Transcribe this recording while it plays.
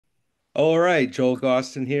All right, Joel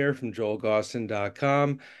Gausten here from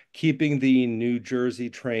joelgausten.com, keeping the New Jersey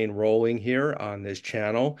train rolling here on this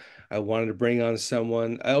channel. I wanted to bring on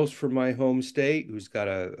someone else from my home state who's got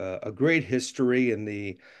a great history in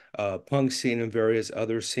the punk scene and various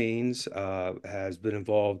other scenes, has been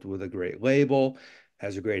involved with a great label,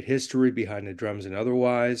 has a great history behind the drums and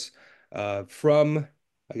otherwise. From,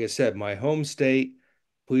 like I said, my home state,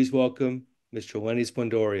 please welcome Mr. Lenny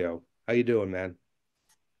Sblendorio. How you doing, man?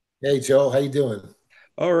 Hey Joel, how you doing?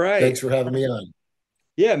 All right. Thanks for having me on.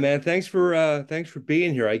 Yeah, man. Thanks for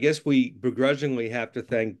being here. I guess we begrudgingly have to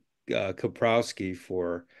thank Kaprowski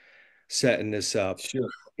for setting this up. Sure.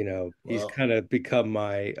 He's Well, kind of become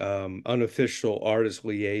my unofficial artist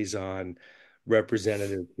liaison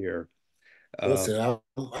representative here. Uh, listen,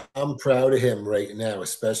 I'm proud of him right now,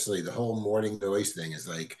 especially the whole morning noise thing is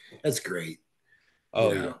like that's great. You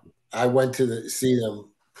oh yeah. know, I went to see them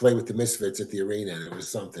play with the Misfits at the arena, and it was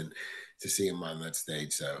something to see him on that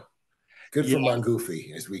stage. So good Yeah. for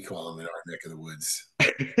Mongoofy, as we call him in our neck of the woods.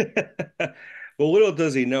 Well, little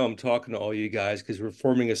does he know I'm talking to all you guys because we're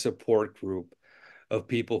forming a support group of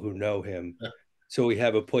people who know him. So we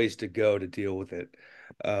have a place to go to deal with it.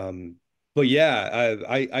 Um, but yeah,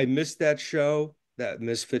 I missed that show, that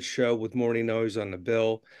Misfits show with Morning Noise on the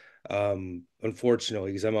bill.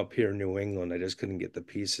 Unfortunately, because I'm up here in New England, I just couldn't get the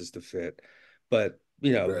pieces to fit. But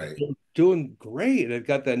Right. doing great. I've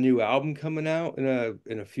got that new album coming out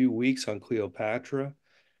in a few weeks on Cleopatra.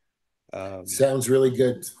 Um, Sounds really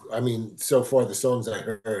good. I mean, so far the songs I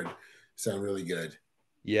heard sound really good.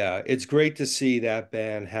 Yeah, it's great to see that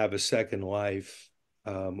band have a second life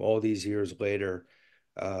all these years later.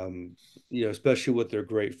 Um, especially with their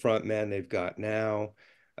great front man they've got now.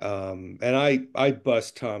 And I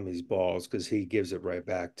bust Tommy's balls because he gives it right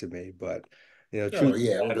back to me. But Oh truth of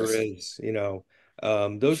yeah, the well matter listen, is,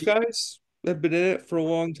 those guys have been in it for a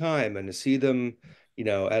long time, and to see them,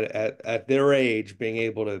 at their age being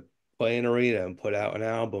able to play an arena and put out an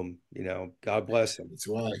album, God bless them. that's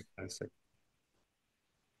why.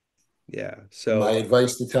 Yeah. My So,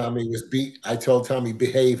 advice to Tommy was I told Tommy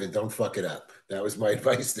behave and don't fuck it up. That was my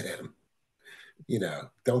advice to him.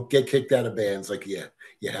 Don't get kicked out of bands like you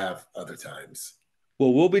have other times.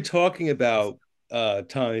 well, we'll be talking about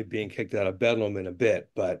Tommy being kicked out of Bedlam in a bit,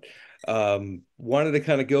 but wanted to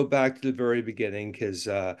kind of go back to the very beginning because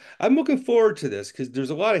I'm looking forward to this because there's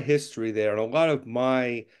a lot of history there and a lot of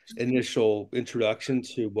my initial introduction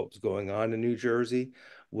to what was going on in New Jersey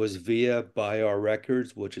was via Buy Our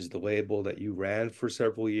Records, which is the label that you ran for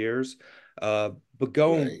several years. But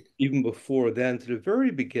going Right. even before then to the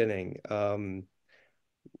very beginning,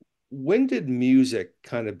 when did music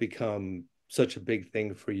kind of become such a big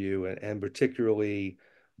thing for you and particularly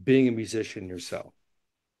being a musician yourself?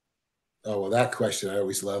 Oh, well, that question I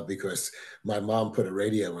always love because my mom put a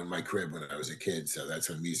radio in my crib when I was a kid. So that's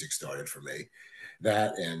when music started for me.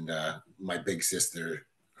 That and my big sister,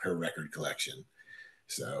 her record collection.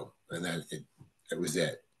 So, and then it was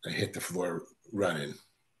it. I hit the floor running.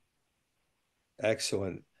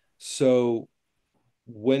 Excellent. So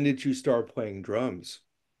when did you start playing drums?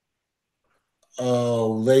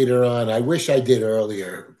 Oh, later on. I wish I did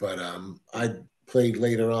earlier, but I played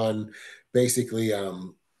later on. Basically, I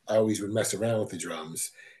always would mess around with the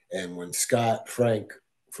drums. And when Scott Frank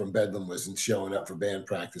from Bedlam wasn't showing up for band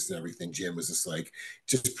practice and everything, Jim was just like,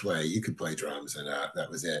 just play. You could play drums. And that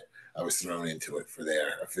was it. I was thrown into it for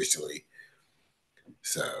there officially.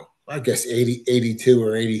 So I guess 80, 82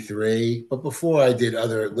 or 83. But before I did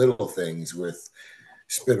other little things with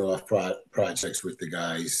spin-off projects with the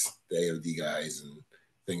guys, the AOD guys, and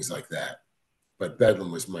things like that. But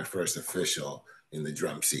Bedlam was my first official in the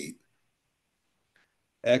drum seat.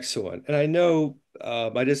 Excellent. And I know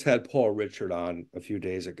I just had Paul Richard on a few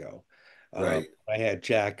days ago. Right. I had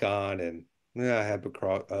Jack on and I had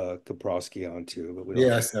Kaprowski on too, but we don't.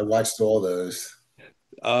 Yes, I watched all those.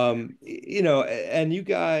 And you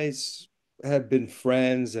guys have been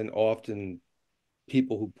friends and often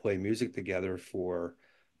people who play music together for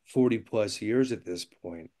 40 plus years at this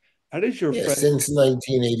point. How did your Yeah, friend since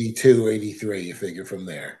 1982, 83, you figure from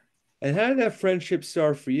there. and how did that friendship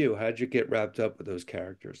start for you? How did you get wrapped up with those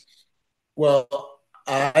characters? Well,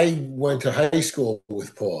 I went to high school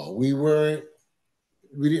with Paul. We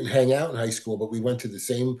didn't hang out in high school, but we went to the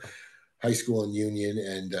same high school in Union.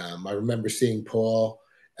 And I remember seeing Paul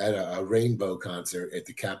at a Rainbow concert at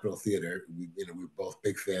the Capitol Theater. We were both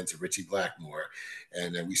big fans of Richie Blackmore,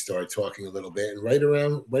 and then we started talking a little bit. And right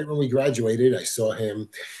when we graduated, I saw him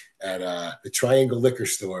at the Triangle Liquor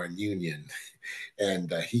Store in Union,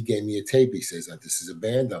 and he gave me a tape. He says, "This is a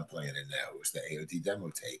band I'm playing in now." It was the AOD demo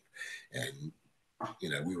tape, and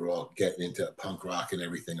we were all getting into punk rock and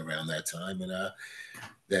everything around that time, and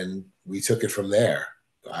then we took it from there.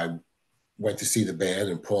 I went to see the band,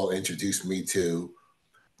 and Paul introduced me to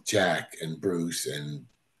Jack and Bruce and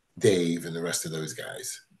Dave and the rest of those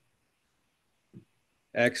guys.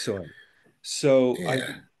 Excellent. So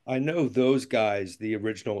Yeah, I know those guys, the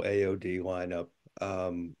original AOD lineup,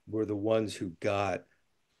 were the ones who got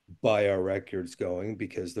Buy Our Records going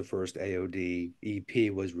because the first AOD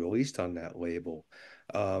EP was released on that label.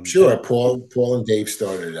 And sure. Paul and Dave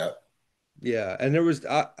started it up. yeah, and there was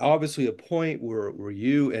obviously a point where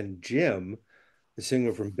you and Jim, the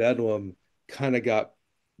singer from Bedlam, kind of got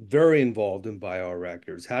very involved in Buy Our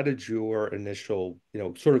Records. How did your initial,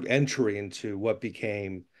 sort of entry into what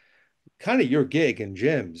became kind of your gig and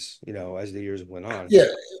Jim's, as the years went on Yeah,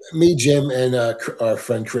 here? me, Jim, and our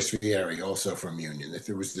friend Chris Vieri, also from Union.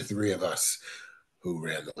 There was the three of us who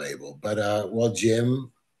ran the label. But well,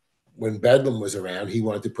 Jim, when Bedlam was around, he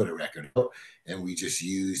wanted to put a record out, and we just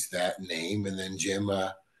used that name. And then Jim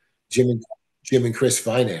and Jim and Chris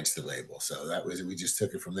financed the label, so that was we just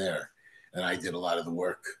took it from there. And I did a lot of the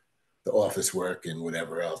work, the office work, and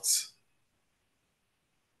whatever else.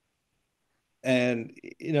 And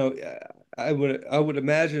I would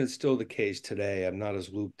imagine it's still the case today. I'm not as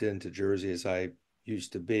looped into Jersey as I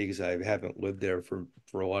used to be because I haven't lived there for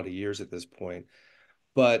a lot of years at this point.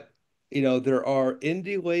 But there are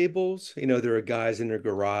indie labels. There are guys in their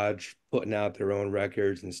garage putting out their own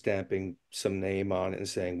records and stamping some name on it and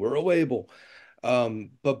saying we're a label.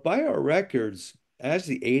 But Buy Our Records, as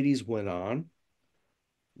the '80s went on,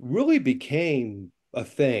 really became a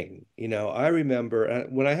thing. I remember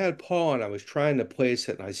when I had Paul and I was trying to place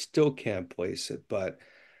it, and I still can't place it, but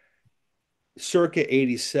circa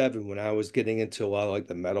 '87, when I was getting into a lot of like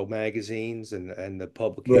the metal magazines and the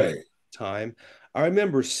publication Right. time, I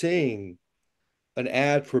remember seeing an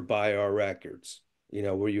ad for Buy Our Records,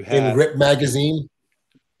 where you In had Rip magazine.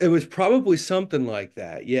 it was probably something like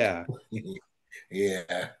that. Yeah.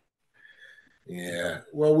 Yeah. Yeah.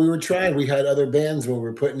 Well, we were trying. We had other bands when we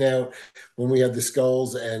were putting out, when we had the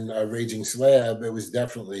Skulls and Raging Slab. It was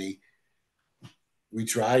definitely, we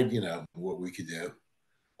tried, what we could do.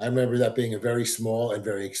 I remember that being a very small and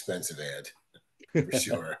very expensive ad for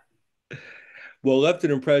sure. Well, it left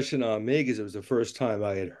an impression on me because it was the first time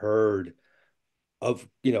I had heard of,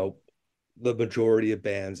 the majority of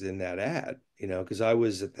bands in that ad, because I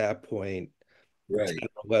was at that point Right. 10,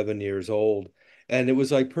 11 years old. And it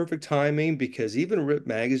was like perfect timing because even Rip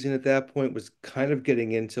Magazine at that point was kind of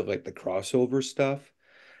getting into like the crossover stuff.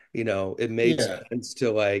 It made Yeah. sense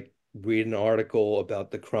to like read an article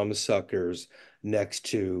about the Crumb Suckers next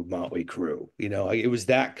to Motley Crue. Like it was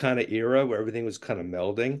that kind of era where everything was kind of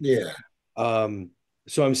melding. Yeah. Um,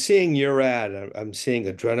 so I'm seeing your ad. I'm seeing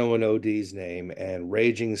Adrenaline OD's name and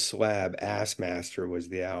Raging Slab Ass Master was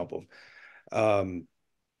the album. Um,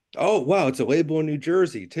 oh wow, it's a label in New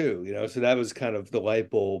Jersey too. So that was kind of the light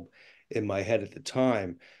bulb in my head at the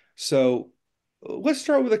time. So let's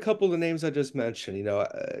start with a couple of the names I just mentioned.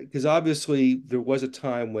 Because obviously there was a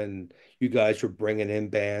time when you guys were bringing in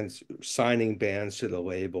bands, signing bands to the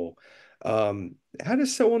label. How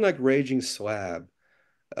does someone like Raging Slab?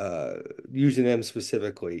 uh, Using them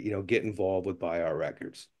specifically, get involved with Buy Our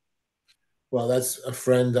Records. Well, that's a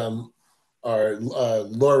friend, our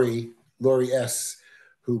Lori S,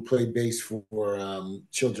 who played bass for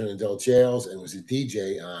Children in Adult Jails and was a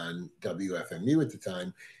DJ on WFMU at the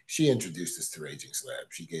time. She introduced us to Raging Slab.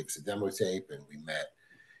 She gave us a demo tape, and we met.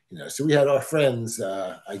 So we had our friends.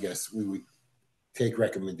 I guess we would take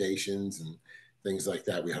recommendations and things like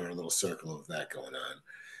that. We had our little circle of that going on.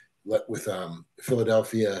 With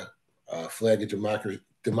Philadelphia Flag of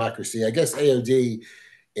Democracy, I guess AOD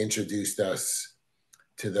introduced us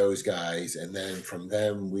to those guys, and then from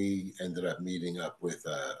them we ended up meeting up with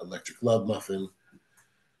Electric Love Muffin.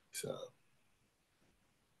 So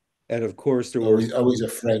And of course, there were, always a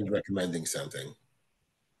friend recommending something.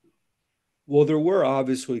 well, there were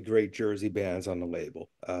obviously great Jersey bands on the label.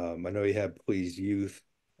 I know you had Pleased Youth,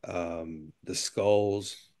 the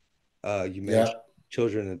Skulls. You mentioned Yep.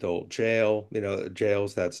 Children in Adult Jail,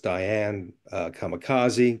 Jails, that's Diane,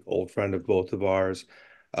 Kamikaze, old friend of both of ours.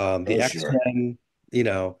 The Oh, sure. X-Men, you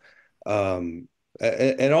know,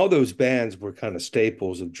 and all those bands were kind of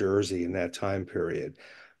staples of Jersey in that time period.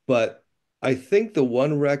 But I think the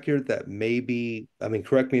one record that maybe, I mean,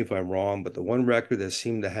 correct me if I'm wrong, but the one record that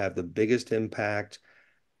seemed to have the biggest impact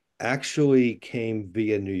actually came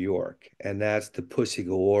via New York, and that's the Pussy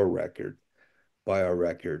Galore record Buy Our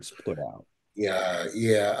Records put out. Yeah,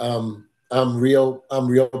 yeah. I'm real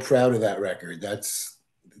proud of that record. That's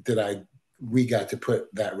that I we got to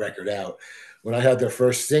put that record out when I had their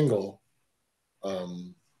first single.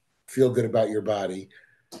 um, Feel Good About Your Body.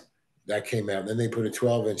 That came out. And then they put a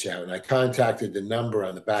 12-inch out. And I contacted the number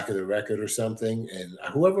on the back of the record or something. And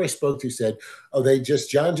whoever I spoke to said, oh,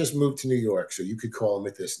 John just moved to New York. So you could call him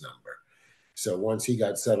at this number. So once he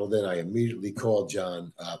got settled in, I immediately called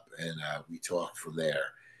John up and we talked from there.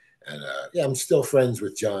 And yeah, I'm still friends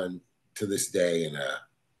with John to this day. And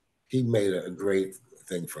he made a great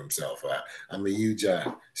thing for himself. I'm a huge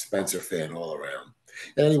Spencer fan all around.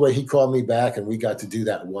 And anyway, he called me back and we got to do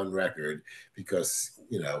that one record because,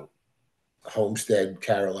 Homestead,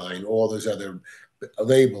 Caroline, all those other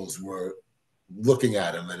labels were looking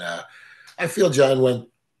at him. And I feel John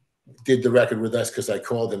did the record with us because I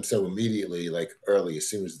called him so immediately, like early, as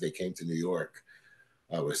soon as they came to New York.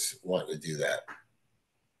 I was wanting to do that.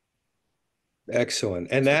 Excellent.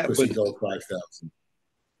 And So that Pussy was, Gold 5,000.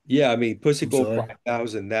 yeah, I mean, Pussy I'm Gold sorry.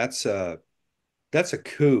 5000, that's a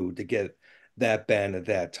coup to get that band at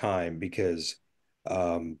that time because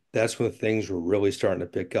that's when things were really starting to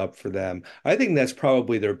pick up for them. I think that's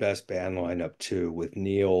probably their best band lineup too, with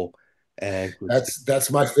Neil and Christine.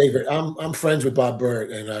 That's my favorite. I'm friends with Bob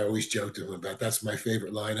Burt, and I always joked to him about that's my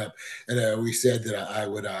favorite lineup. And I always said that I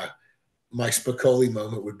would my Spicoli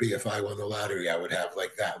moment would be if I won the lottery, I would have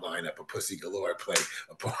like that lineup of Pussy Galore play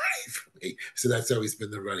a party for me. So that's always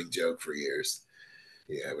been the running joke for years.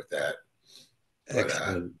 Yeah, with that. But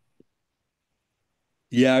Excellent.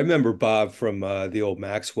 Yeah, I remember Bob from the old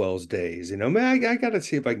Maxwell's days. Man, I got to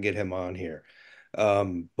see if I can get him on here. But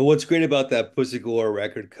what's great about that Pussy Galore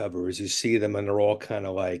record cover is you see them and they're all kind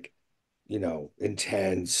of like,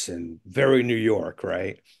 intense and very New York,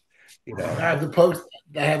 right? You I know, have the post.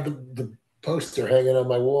 I have the poster hanging on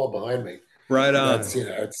my wall behind me. right That's on.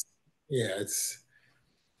 it's yeah, it's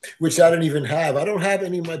which I don't even have. I don't have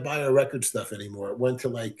any of my bio record stuff anymore. It went to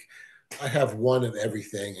like I have one of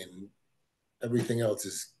everything, and everything else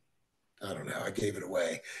is I don't know. I gave it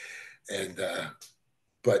away, and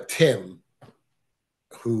but Tim,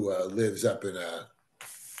 who lives up in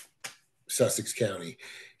Sussex County,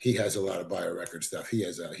 he has a lot of bio record stuff.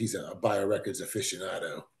 He's a bio records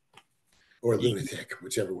aficionado or lunatic,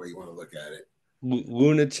 whichever way you want to look at it.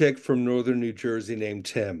 Lunatic from northern New Jersey named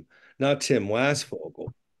Tim, not Tim Lasvogel.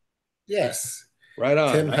 Yes, Right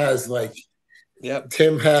on. Tim has like Yep.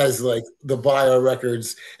 Tim has like the bio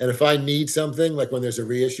records, and if I need something, like when there's a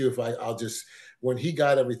reissue, if I'll just when he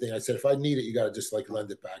got everything, I said if I need it, you got to just like lend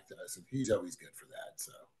it back to us, and he's always good for that.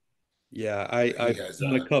 So Yeah, he I've has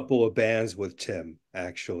done a couple of bands with Tim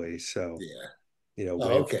actually. So, yeah. way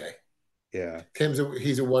Oh, okay. yeah.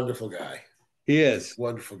 He's a wonderful guy, He is.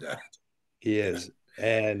 wonderful guy. He Yeah. is.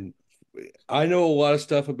 And I know a lot of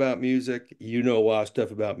stuff about music. You know a lot of stuff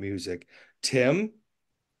about music. Tim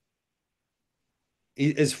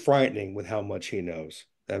is frightening with how much he knows.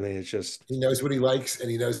 I mean, it's just He knows what he likes and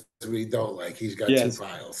he knows what he don't like. He's got two yes.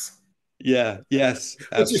 files, Yeah, yes,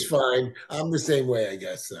 which is absolutely. fine. I'm the same way, I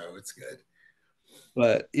guess. So it's good.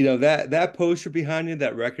 But that poster behind you,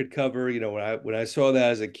 that record cover, when I saw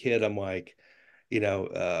that as a kid, I'm like,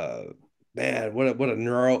 man, what a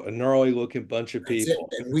gnarly looking bunch of That's it. people.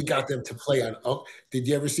 And we got them to play on. Oh, did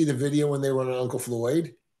you ever see the video when they were on Uncle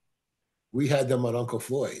Floyd? We had them on Uncle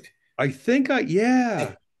Floyd.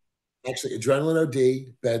 Yeah. Actually, Adrenaline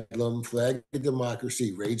OD, Bedlam, Flag of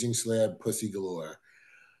Democracy, Raging Slab, Pussy Galore.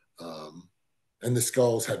 Um, and the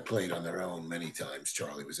Skulls had played on their own many times.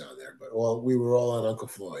 Charlie was on there, but we were all on Uncle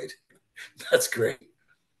Floyd. That's great.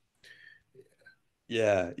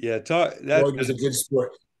 Yeah, yeah. Talk that Floyd was a good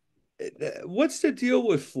sport. what's the deal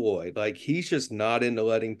with Floyd? Like he's just not into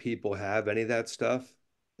letting people have any of that stuff.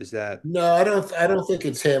 Is that No, I don't. I don't think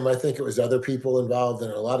it's him. I think it was other people involved,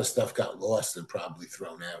 and a lot of stuff got lost and probably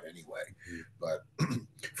thrown out anyway. But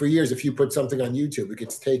for years, if you put something on YouTube, it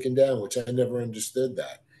gets taken down, which I never understood.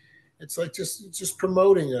 That it's like just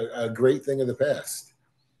promoting a great thing of the past.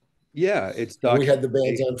 yeah, it's When we had the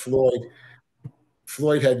bands documentation. on Floyd,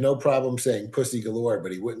 Floyd had no problem saying "pussy galore,"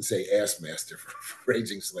 but he wouldn't say "ass master" for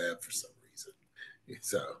Raging Slab for some reason.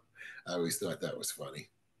 So I always thought that was funny.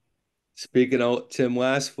 Speaking of Tim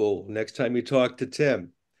Lastful, next time you talk to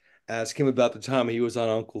Tim, ask him about the time he was on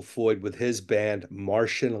Uncle Floyd with his band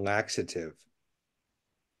Martian Laxative,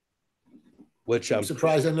 which I'm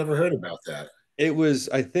surprised I never heard about that.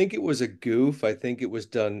 I think it was a goof. I think it was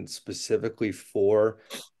done specifically for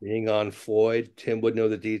being on Floyd. Tim would know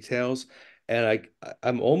the details. And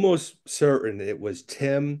I'm almost certain it was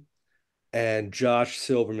Tim and Josh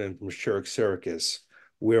Silverman from Shirk Circus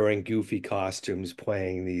wearing goofy costumes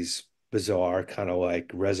playing these bizarre kind of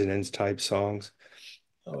like resonance type songs.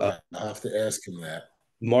 Oh, Uh, I'll have to ask him that.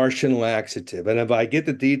 Martian Laxative. And if I get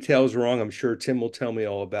the details wrong, I'm sure Tim will tell me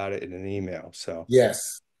all about it in an email. So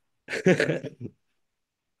Yes,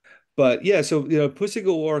 But yeah, so Pussy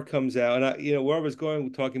Galore comes out, and where I was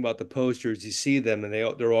going talking about the posters, you see them, and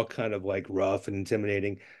they're all kind of like rough and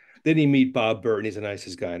intimidating. Then you meet Bob Burton; he's the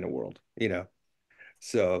nicest guy in the world.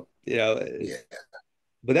 So Yeah.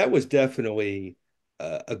 but that was definitely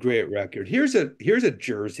a great record. Here's a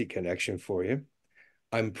Jersey connection for you.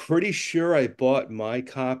 I'm pretty sure I bought my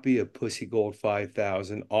copy of Pussy Gold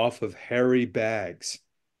 5000 off of Harry Baggs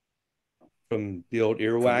from the old From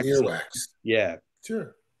Earwax. Earwax. Yeah,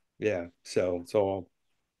 Sure. yeah. So it's all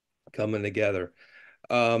coming together.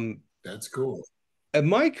 Um, That's cool.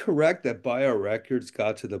 am I correct that Bio Records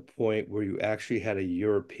got to the point where you actually had a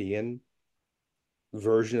European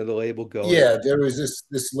version of the label going Yeah, around? there was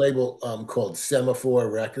this label called Semaphore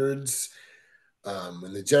Records.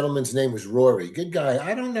 And the gentleman's name was Rory. Good guy.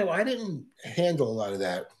 I don't know. I didn't handle a lot of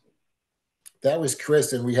that. That was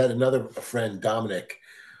Chris, and we had another friend, Dominic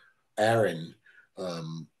Aaron,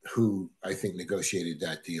 who I think negotiated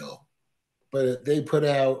that deal. But they put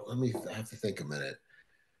out. I have to think a minute.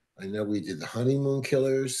 I know we did the Honeymoon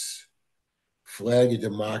Killers, Flag of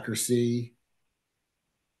Democracy.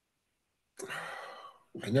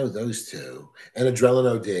 I know those two, and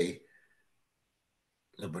Adrenaline OD.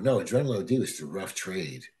 No, but no, Adrenaline OD was through Rough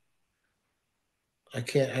Trade. I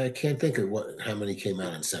can't think of what how many came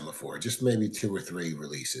out in Semaphore. Just maybe two or three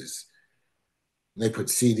releases. And they put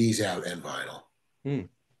CDs out and vinyl. Hmm,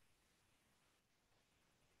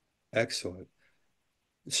 excellent.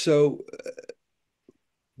 So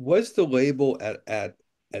was the label at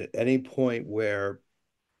any point where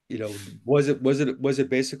was it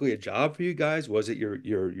basically a job for you guys? Was it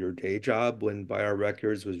your day job when Buy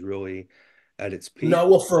Records was really at its peak? No,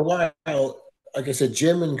 well, for a while, like I said,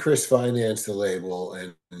 Jim and Chris financed the label,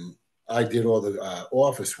 and I did all the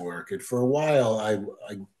office work. And for a while, I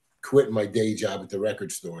quit my day job at the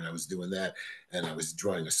record store, and I was doing that, and I was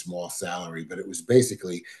drawing a small salary, but it was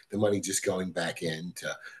basically the money just going back in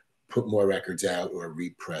to put more records out or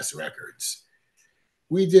repress records.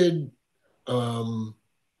 We did um,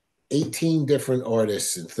 18 different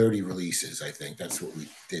artists and 30 releases. I think that's what we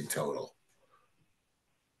did total.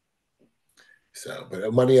 So,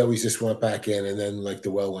 but money always just went back in, and then like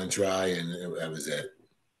the well went dry, and that was it.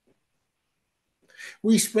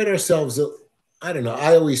 We spread ourselves. I don't know.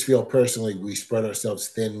 I always feel personally we spread ourselves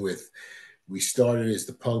thin with. We started as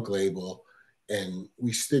the punk label, and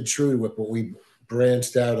we stood true to it, but we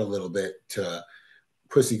branched out a little bit to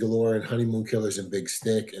Pussy Galore and Honeymoon Killers and Big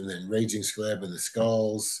Stick, and then Raging Sclab and the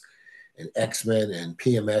Skulls, and X-Men and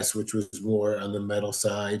PMS, which was more on the metal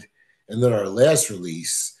side. And then our last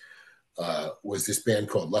release was this band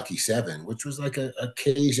called Lucky Seven, which was like a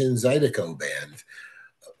Cajun Zydeco band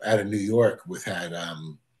out of New York with had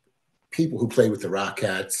people who played with the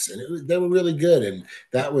Rockettes, and they were really good. And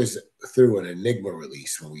that was through an Enigma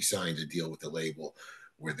release when we signed a deal with the label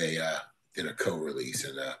where they did a co-release,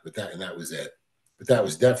 and that was it. But that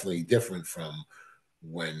was definitely different from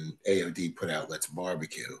when AOD put out Let's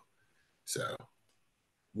Barbecue. So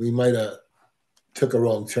we might have took a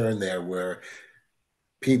wrong turn there where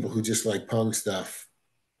people who just like punk stuff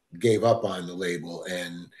gave up on the label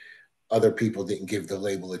and other people didn't give the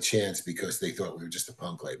label a chance because they thought we were just a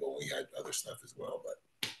punk label. We had other stuff as well,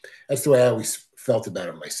 but that's the way I always felt about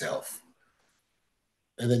it myself.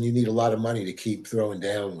 And then you need a lot of money to keep throwing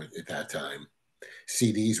down at that time.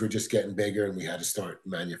 CDs were just getting bigger, and we had to start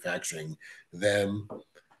manufacturing them.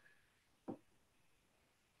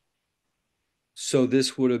 So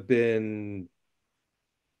this would have been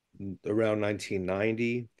around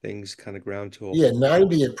 1990. Things kind of ground to a Yeah, halt.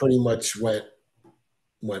 90 it pretty much went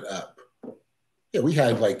up. Yeah, we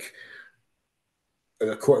had like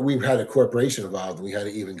we had a corporation involved, and we had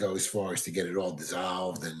to even go as far as to get it all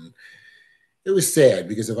dissolved. And it was sad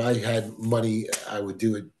because if I had money, I would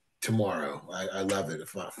do it tomorrow. I love it.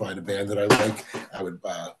 If I find a band that I like, I would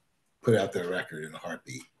put out their record in a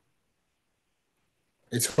heartbeat.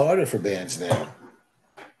 It's harder for bands now.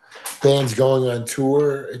 Bands going on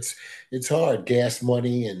tour, it's hard. Gas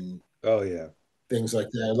money and Oh yeah. things like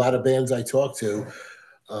that. A lot of bands I talk to,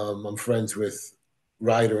 I'm friends with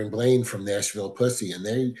Ryder and Blaine from Nashville Pussy, and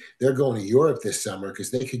they're going to Europe this summer because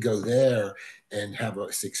they could go there and have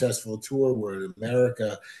a successful tour. Where in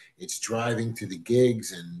America, it's driving to the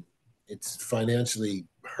gigs and it's financially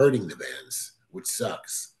hurting the bands, which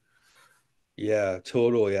sucks. Yeah,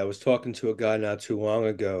 totally. I was talking to a guy not too long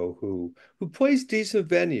ago who plays decent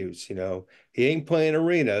venues. He ain't playing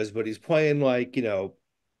arenas, but he's playing like,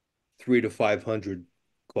 3 to 500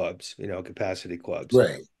 clubs, capacity clubs.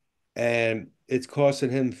 Right. And it's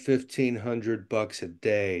costing him $1,500 a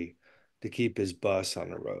day to keep his bus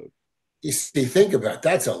on the road. You see, think about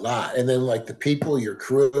that's a lot, and then like the people, your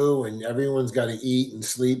crew, and everyone's got to eat and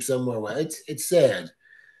sleep somewhere. Well, it's sad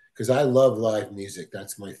because I love live music.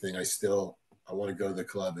 That's my thing. I want to go to the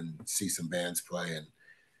club and see some bands play, and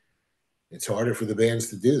it's harder for the bands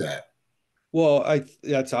to do that. Well,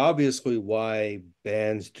 that's obviously why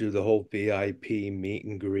bands do the whole VIP meet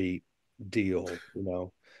and greet deal,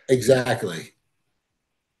 you, Exactly.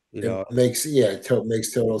 you It know, makes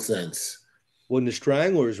makes total sense. when the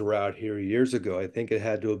Stranglers were out here years ago, I think it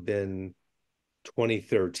had to have been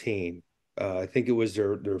 2013. I think it was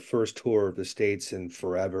their first tour of the States in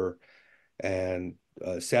forever, and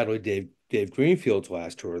sadly, Dave Greenfield's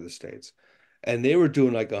last tour of the States, and they were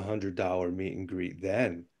doing like $100 meet and greet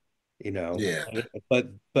then, you know. Yeah,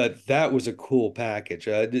 But that was a cool package.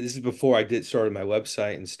 This is before I did started my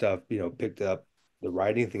website and stuff, picked up the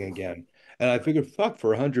writing thing again. And I figured, fuck,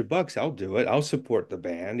 for $100, I'll do it. I'll support the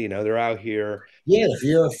band. They're out here. yeah. If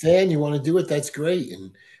you're a fan, you want to do it. That's great.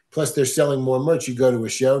 And plus, they're selling more merch. You go to a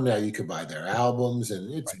show now, you can buy their albums,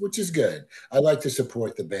 and it's which is good. I like to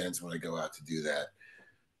support the bands when I go out to do that.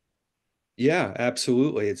 Yeah,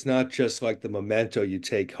 absolutely. It's not just like the memento you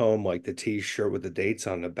take home, like the T-shirt with the dates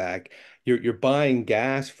on the back. You're buying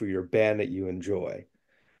gas for your band that you enjoy,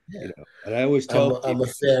 Yeah, And I always tell I'm a people,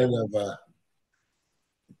 fan of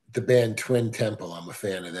the band Twin Temple. I'm a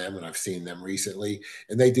fan of them, and I've seen them recently.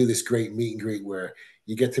 And they do this great meet and greet where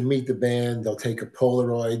you get to meet the band. They'll take a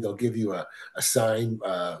Polaroid. They'll give you a signed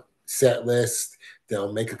set list.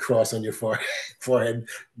 They'll make a cross on your forehead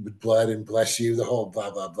with blood and bless you. The whole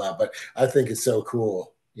blah blah blah. But I think it's so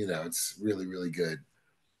cool. It's really really good,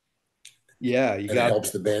 yeah, you and it got.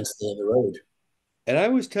 helps the band stay on the road. And I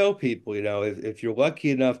always tell people, if you're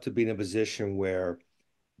lucky enough to be in a position where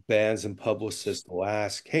bands and publicists will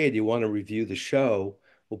ask, hey, do you want to review the show?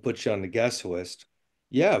 We'll put you on the guest list.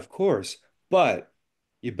 Yeah, of course. But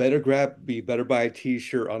you better buy a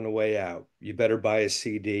t-shirt on the way out. You better buy a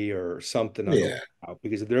CD or something on the way Yeah. out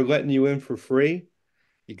because if they're letting you in for free,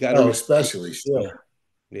 you got to Oh, respect, especially sure.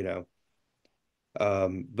 you know.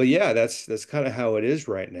 But yeah, that's kind of how it is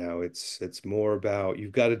right now. It's more about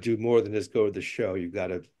you've got to do more than just go to the show. You've got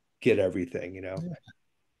to get everything.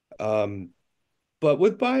 Um, but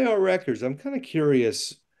with Buy Our Records, I'm kind of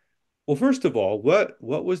curious. Well, first of all, what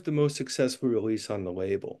was the most successful release on the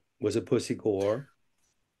label? Was it Pussy Galore?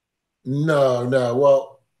 No, no.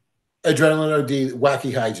 Well, Adrenaline OD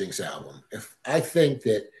Wacky Hijinks album. If I think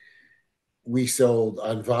that we sold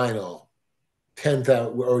on vinyl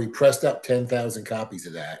 10,000, or we pressed up 10,000 copies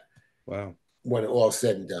of that Wow, when it all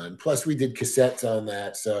said and done. Plus, we did cassettes on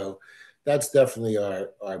that, so that's definitely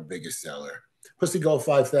our biggest seller. Pussy Gold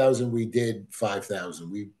 5,000, we did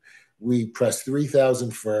 5,000. We pressed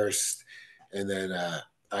 3,000 first, and then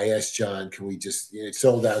I asked John, can we just? It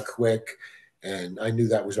sold out quick, and I knew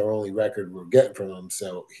that was our only record we were getting from him,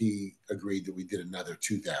 so he agreed that we did another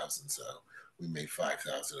 2,000. So we made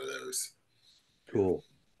 5,000 of those. cool.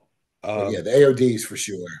 But yeah, Um, the AODs for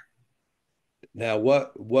sure. Now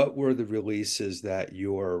what were the releases that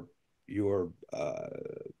you're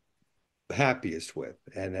happiest with,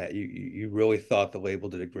 and that you really thought the label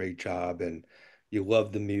did a great job, and you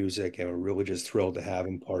loved the music, and were really just thrilled to have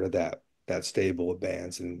him part of that stable of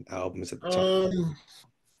bands and albums at the time? Um,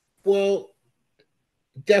 well,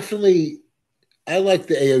 definitely I like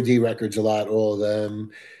the AOD records a lot, all of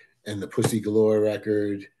them, and the Pussy Galore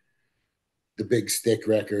record, the Big Stick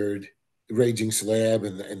record, the Raging Slab,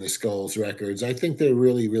 and the Skulls records. I think they're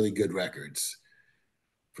really, really good records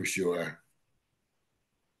for sure.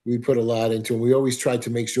 We put a lot into them. We always tried to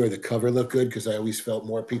make sure the cover looked good because I always felt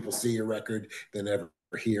more people see your record than ever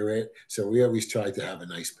hear it. So we always tried to have a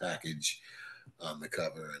nice package on the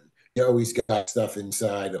cover, and you always got stuff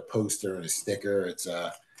inside, a poster and a sticker. It's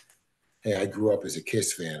hey, I grew up as a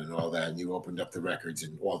Kiss fan and all that, and you opened up the records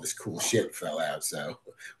and all this cool shit fell out. So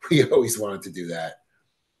we always wanted to do that.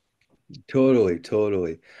 Totally,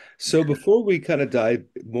 totally. So before we kind of dive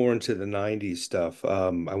more into the 90s stuff, I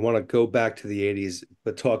want to go back to the 80s,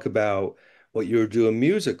 but talk about what you were doing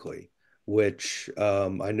musically, which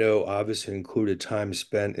I know obviously included time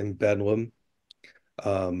spent in Bedlam.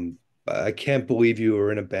 I can't believe you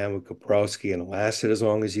were in a band with Kaprowski and lasted as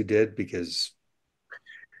long as you did because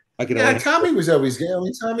I can Yeah, only. Tommy was always good. I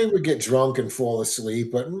mean, Tommy would get drunk and fall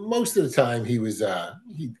asleep, but most of the time he was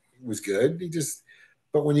good.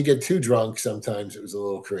 But when you get too drunk, sometimes it was a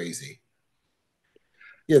little crazy.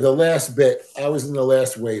 Yeah, the last bit, I was in the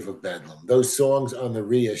last wave of Bedlam. Those songs on the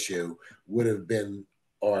reissue would have been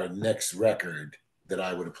our next record that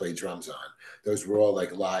I would have played drums on. Those were all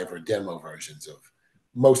like live or demo versions of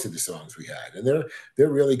most of the songs we had. And they're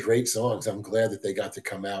really great songs. I'm glad that they got to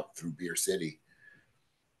come out through Beer City.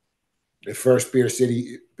 At first, Beer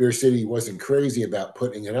City wasn't crazy about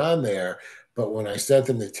putting it on there, but when I sent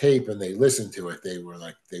them the tape and they listened to it, they were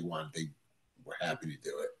like, they were happy to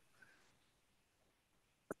do it.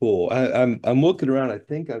 Cool. I'm looking around. I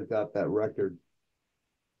think I've got that record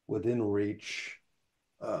within reach.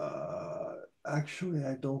 Uh, Actually,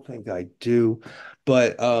 I don't think I do,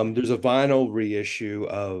 but there's a vinyl reissue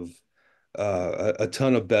of a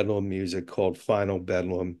ton of Bedlam music called Final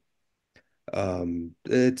Bedlam.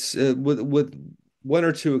 It's with one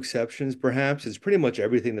or two exceptions, perhaps. It's pretty much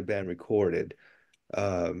everything the band recorded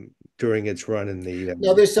during its run in the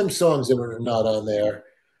Now, there's some songs that are not on there.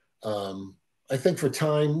 Um, I think for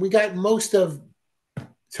time, we got most of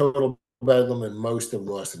Total Bedlam and most of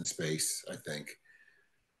Lost in Space, I think.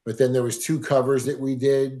 But then there was two covers that we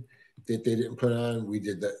did that they didn't put on. We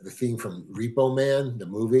did the theme from Repo Man, the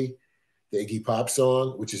movie, the Iggy Pop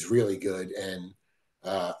song, which is really good, and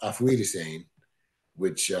Afuida Sane,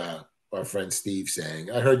 which our friend Steve sang.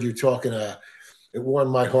 I heard you talking. It warmed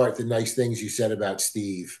my heart the nice things you said about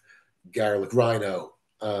Steve Garlic Rhino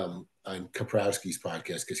on Kaprowski's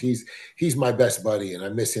podcast because he's my best buddy and I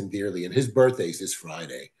miss him dearly. And his birthday's this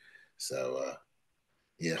Friday, so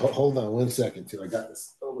yeah. Hold on one second too. I got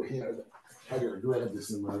this over here. I gotta grab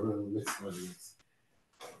this in my room.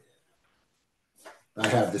 I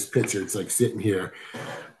have this picture. It's like sitting here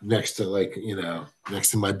next to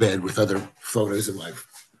next to my bed with other photos of my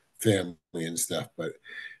family and stuff. But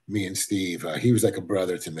me and Steve, he was like a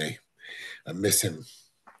brother to me. I miss him,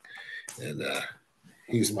 and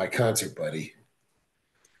he was my concert buddy.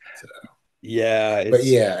 So, yeah, but it's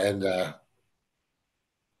yeah, and it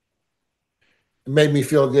made me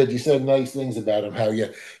feel good. You said nice things about him. How you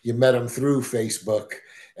met him through Facebook,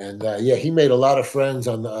 and yeah, he made a lot of friends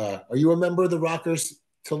on the. Are you a member of the Rockers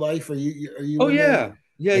to Life? Are oh you in there?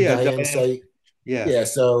 yeah, yeah, On yeah, Diane's Diane, site? yeah, Yeah.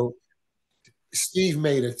 So Steve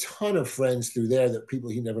made a ton of friends through there that people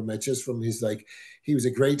he never met just from his like. He was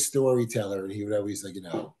a great storyteller, and he would always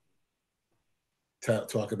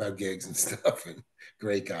talk about gigs and stuff. And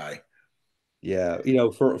great guy. yeah.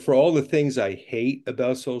 For all the things I hate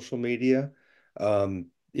about social media,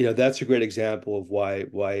 that's a great example of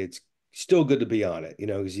why it's still good to be on it.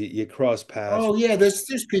 Because you cross paths, Oh yeah, there's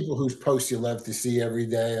people whose posts you love to see every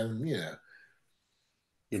day, and yeah,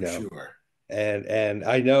 you for know. sure. And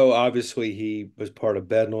I know obviously he was part of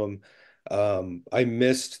Bedlam. I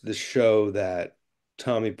missed the show that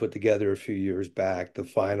Tommy put together a few years back, the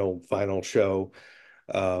final show.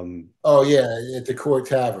 Um, Oh yeah, at the Court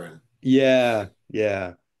Tavern. yeah,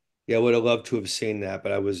 yeah, yeah. I would have loved to have seen that,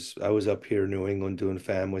 but I was up here in New England doing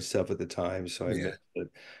family stuff at the time, so I Yeah. missed it.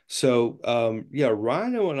 So yeah,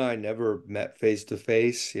 Rhino and I never met face to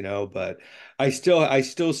face, but I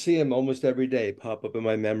still see him almost every day pop up in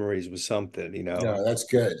my memories with something. No, that's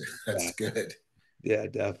good. Yeah. That's good. Yeah,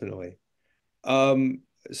 definitely.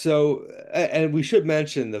 So, and we should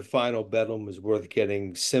mention the final Bedlam was worth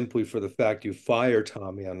getting simply for the fact you fired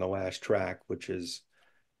Tommy on the last track, which is,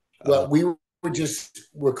 uh, Well, we were just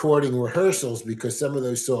recording rehearsals because some of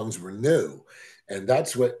those songs were new. And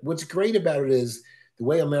that's what's great about it is the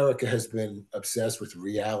way America has been obsessed with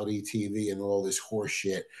reality TV and all this horse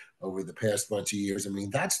shit over the past bunch of years. I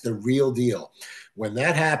mean, that's the real deal. When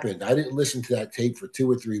that happened, I didn't listen to that tape for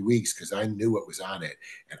 2 or 3 weeks because I knew what was on it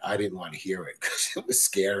and I didn't want to hear it because it was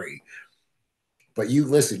scary. But you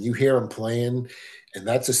listen, you hear them playing, and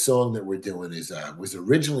that's a song that we're doing is was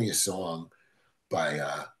originally a song by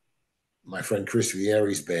my friend Chris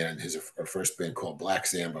Vieri's band, his our first band called Black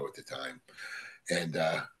Sambo at the time, and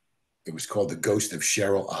it was called "The Ghost of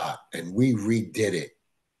Cheryl Ah," and we redid it.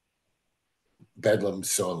 Bedlam's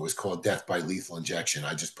song was called "Death by Lethal Injection."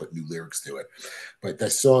 I just put new lyrics to it, but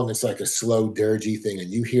that song it's like a slow, dirgy thing, and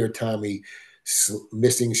you hear Tommy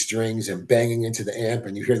missing strings and banging into the amp,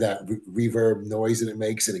 and you hear that reverb noise that it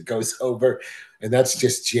makes, and it goes over, and that's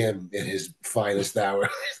just Jim in his finest hour.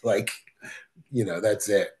 Like, that's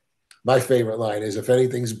it. My favorite line is, "If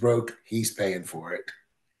anything's broke, he's paying for it."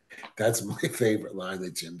 That's my favorite line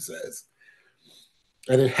that Jim says,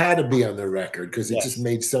 and it had to be on the record because it just yes.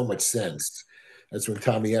 made so much sense. That's when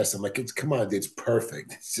Tommy asked him, like, "Come on, dude, it's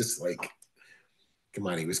perfect." It's just like, come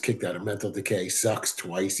on, he was kicked out of mental decay, sucks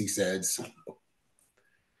twice, he says,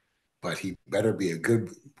 but he better be a good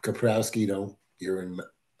Kaprowski. Don't You're in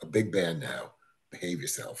a big band now. Behave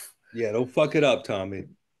yourself. Yeah, don't fuck it up, Tommy.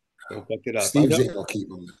 Don't fuck it up. I Steve know, Zing will keep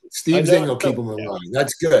him. I Steve know, Zing will I keep know. him in Yeah. line.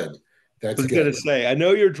 That's good. I That's was gonna good. say, I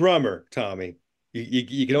know you're a drummer, Tommy.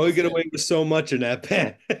 You can only That's get it. away with so much in that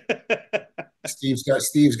band. Steve's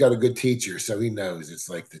got a good teacher, so he knows it's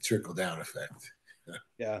like the trickle down effect.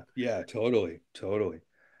 Yeah, yeah, totally, totally.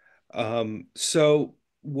 So.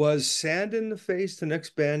 Was Sand in the Face the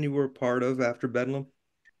next band you were a part of after Bedlam?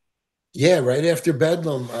 Yeah, right after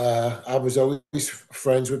Bedlam, I was always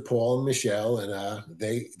friends with Paul and Michelle, and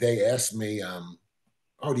they asked me,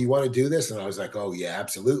 "Oh, do you want to do this?" And I was like, "Oh yeah,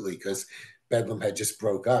 absolutely," because Bedlam had just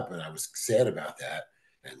broke up, and I was sad about that.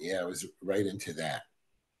 And yeah, I was right into that,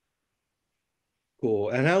 Cool.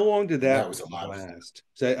 And how long did and that that was a lot of fun. last?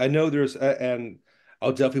 So I know there's, and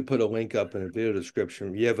I'll definitely put a link up in the video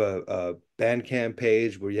description. You have a Bandcamp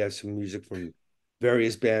page where you have some music from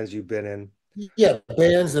various bands you've been in. Yeah,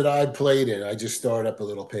 bands that I played in, I just started up a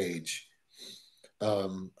little page.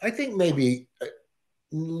 I think maybe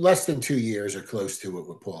less than 2 years or close to it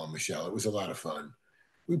with Paul and Michelle. It was a lot of fun.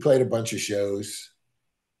 We played a bunch of shows,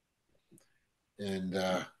 and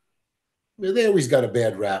they always got a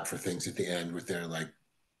bad rap for things at the end with their like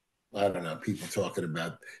I don't know people talking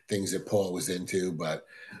about things that Paul was into, but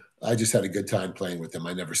I just had a good time playing with them.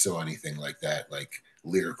 I never saw anything like that, like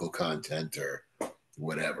lyrical content or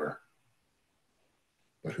whatever.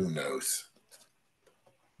 But who knows?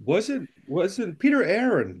 Wasn't Peter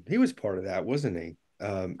Aaron? He was part of that, wasn't he?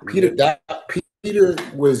 Peter that Peter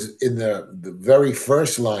was in the very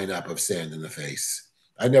first lineup of Sand in the Face.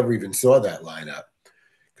 I never even saw that lineup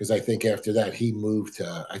because I think after that he moved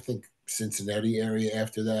to I think Cincinnati area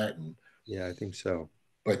after that, and Yeah, I think so.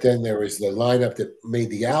 but then there was the lineup that made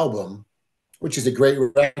the album, which is a great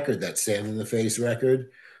record. That Sand in the Face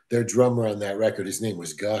record. Their drummer on that record, his name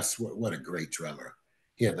was Gus. What a great drummer!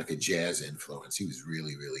 He had like a jazz influence. He was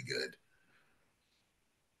really really good.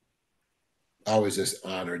 I was just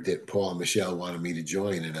honored that Paul and Michelle wanted me to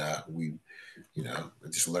join, and we, I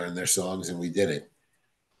just learned their songs and we did it.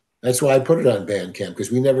 That's why I put it on Bandcamp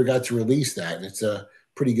because we never got to release that, and it's a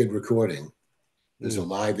pretty good recording. There's a Mm.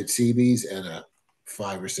 live at CB's and a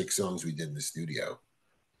 5 or 6 songs we did in the studio.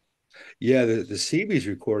 Yeah, the CB's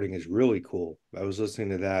recording is really cool. I was listening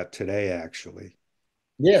to that today, actually.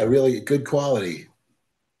 Yeah, really good quality.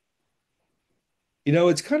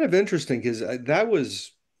 It's kind of interesting because that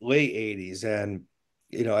was late 80s. And,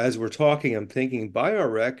 as we're talking, I'm thinking Buy Our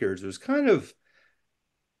Records was kind of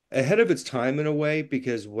ahead of its time in a way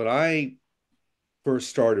because when I first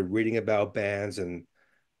started reading about bands and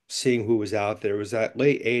seeing who was out there, it was that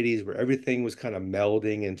late 80s where everything was kind of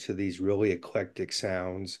melding into these really eclectic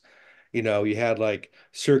sounds. You had like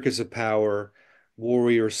Circus of Power,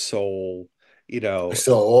 Warrior Soul, you I know,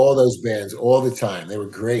 saw all those bands all the time. They were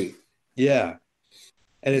great. yeah.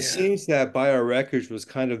 And it Yeah. seems that By Our Records was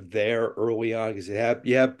kind of there early on because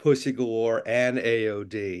you have Pussy Galore and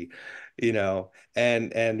AOD,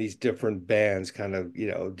 and these different bands, kind of,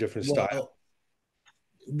 different style. Well,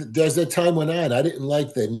 there's a time when I didn't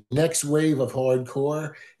like the next wave of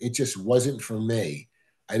hardcore. It just wasn't for me.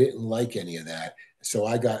 I didn't like any of that. So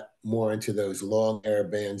I got more into those long hair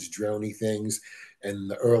bands, drony things, and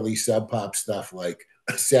the early sub pop stuff like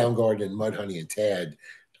Soundgarden and Mudhoney and Tad.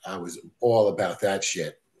 I was all about that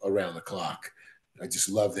shit around the clock. I just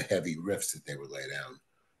love the heavy riffs that they would lay down.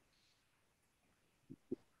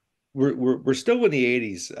 We're still in the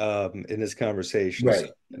 80s in this conversation. So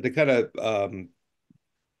Right. to kind of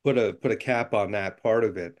put a cap on that part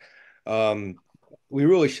of it, um, we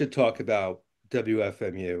really should talk about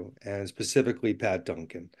WFMU and specifically Pat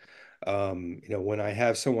Duncan. When I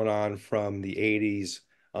have someone on from the 80s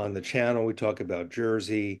on the channel, we talk about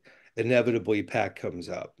Jersey, inevitably Pat comes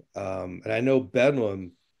up. And I know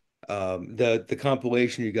Bedlam, the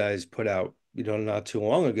compilation you guys put out, not too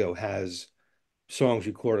long ago has songs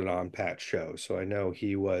recorded on Pat's show. So I know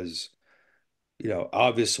he was,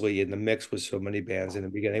 obviously in the mix with so many bands in the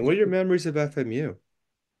beginning. What are your memories of FMU?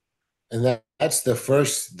 And that's the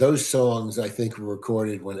first, those songs I think were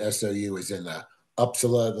recorded when SOU was in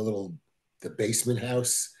Uppsala, the basement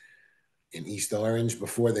house in East Orange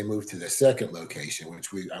before they moved to the second location, which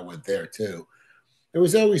I went there too. It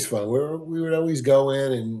was always fun. We would always go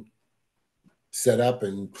in and set up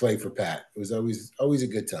and play for Pat. It was always a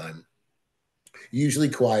good time. Usually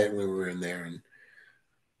quiet when we were in there, and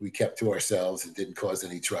we kept to ourselves and didn't cause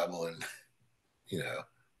any trouble. And you know,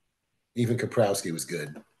 even Kaprowski was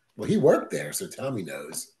good. Well, he worked there, so Tommy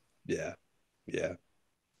knows. Yeah, yeah,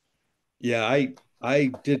 yeah. I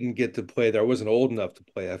didn't get to play there. I wasn't old enough to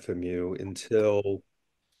play FMU until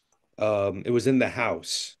it was in the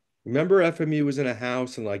house. Remember FMU was in a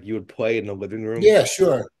house and like you would play in the living room? Yeah,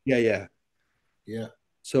 sure. Yeah, yeah. Yeah,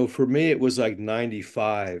 So for me, it was like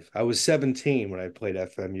 95. I was 17 when I played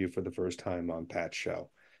FMU for the first time on Pat's show.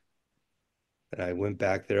 And I went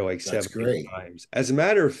back there like that's 7 or 8 great. times. As a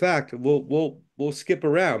matter of fact, we'll skip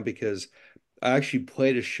around because I actually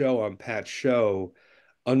played a show on Pat's show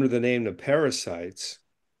under the name The Parasites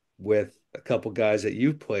with a couple guys that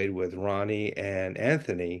you've played with, Ronnie and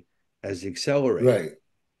Anthony, as the Accelerator. Right, Uh,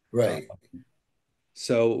 right.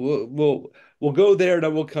 so we'll go there and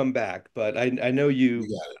then we'll come back. But I know You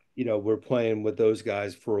got it. we're playing with those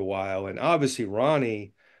guys for a while, and obviously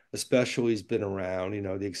Ronnie, especially, has been around.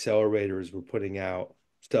 The Accelerators were putting out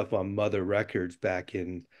stuff on Mother Records back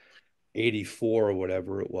in '84 or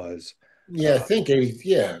whatever it was. Yeah, I think 80,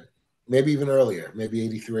 yeah, maybe even earlier, maybe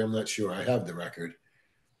 83. I'm not sure. I have the record.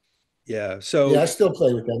 Yeah. Yeah, I So still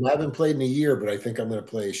play with them. I haven't played in a year, but I think I'm going to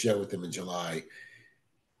play a show with them in July.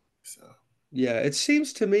 So, yeah, it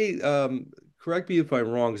seems to me, correct me if I'm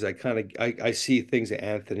wrong, because I see things that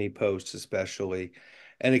Anthony posts especially,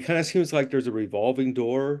 and it kind of seems like there's a revolving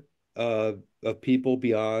door uh of people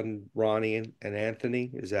beyond Ronnie and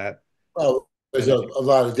Anthony. Is that well, there's an a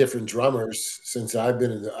lot of different drummers since I've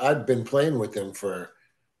been playing with them for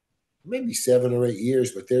maybe 7 or 8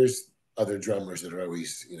 years, but there's other drummers that are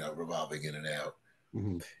always, revolving in and out.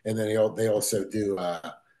 Mhm. And then they also do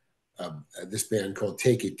this band called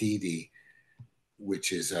Take It Dee,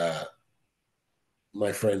 which is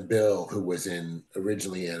my friend Bill, who was in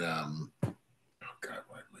originally in oh God,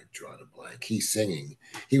 why am I drawing a blank? He's singing.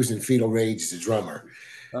 He was in Fetal Rage as a drummer,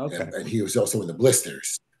 Okay. and he was also in the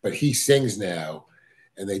Blisters. But he sings now,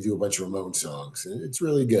 and they do a bunch of Ramon songs, and it's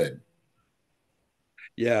really good.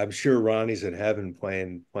 Yeah, I'm sure Ronnie's in heaven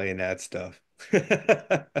playing that stuff.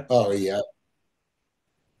 Oh yeah,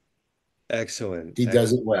 Excellent. he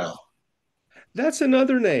does it well. That's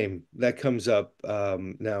another name that comes up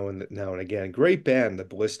now and again. Great band, the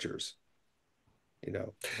Blisters.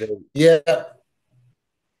 They Yeah,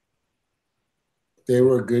 they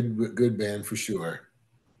were a good band for sure.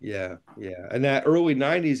 Yeah, yeah. And that early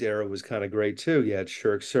 90s era was kind of great too. You had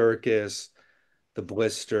Shirk Circus, the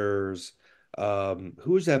Blisters. Who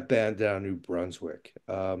was that band down in New Brunswick?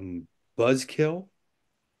 Buzzkill,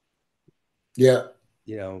 Yeah,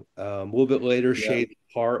 a little bit later, yeah, Shade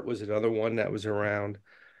Apart was another one that was around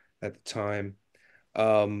at the time.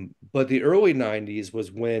 But the early 90s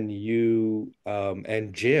was when you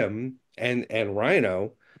and Jim and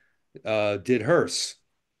Rhino did Hearse.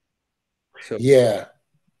 So, yeah.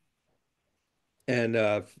 and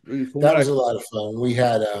from what That I was a lot of fun. We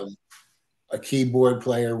had a keyboard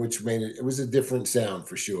player, which made it was a different sound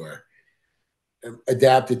for sure,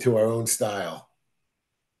 adapted to our own style.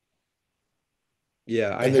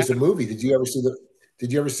 yeah, And there's a movie. Did you ever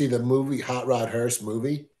see the movie Hot Rod Hearst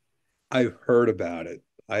movie? I've heard about it.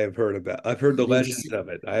 I've heard the Did you legends see? of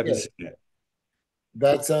it. I haven't Yeah, seen it.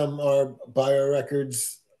 that's our Bio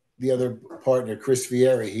Records. The other partner, Chris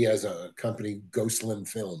Fieri, he has a company, Ghostland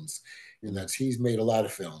Films, and Mhm. he's made a lot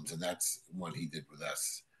of films, and that's one he did with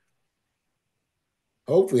us.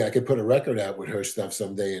 Hopefully, I could put a record out with her stuff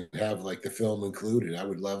someday and have like the film included. I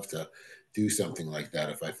would love to do something like that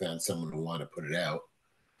if I found someone who wanted to put it out.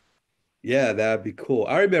 Yeah, that'd be cool.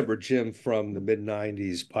 I remember Jim from the mid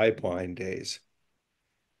 90s pipeline days.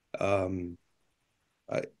 Um,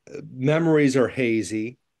 I, Memories are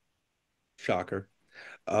hazy, shocker.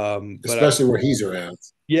 But Especially where he's around.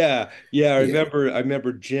 yeah, Yeah, I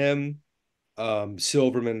remember Jim,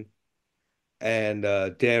 Silverman, and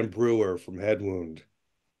Dan Brewer from Head Wound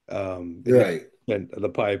in the right. the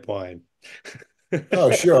pipeline.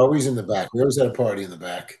 Oh, sure. Always in the back. We always had a party in the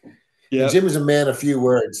back. And Yep. Jim is a man of few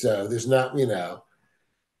words, so there's not,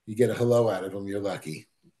 you get a hello out of him, you're lucky.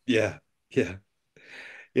 Yeah. Yeah.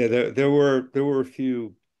 Yeah. There were a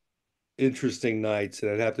few interesting nights,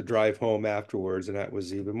 and I'd have to drive home afterwards, and that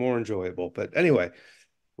was even more enjoyable. But anyway,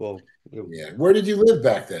 well, Yeah. Where did you live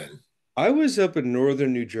back then? I was up in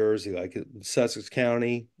northern New Jersey, like in Sussex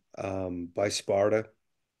County, by Sparta.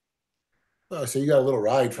 Oh, so you got a little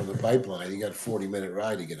ride from the pipeline. You got a 40-minute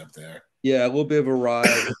ride to get up there. Yeah, a little bit of a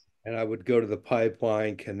ride, and I would go to the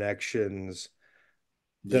pipeline connections.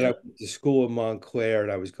 Then I Yeah. went to school in Montclair,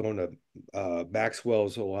 and I was going to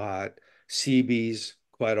Maxwell's a lot, CB's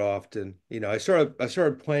quite often. I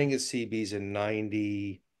started playing at CB's in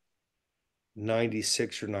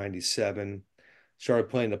 96 or 97. Started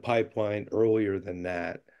playing the pipeline earlier than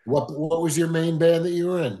that. What was your main band that you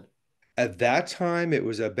were in? At that time, it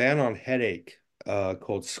was a band on Headache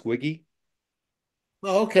called Squiggy.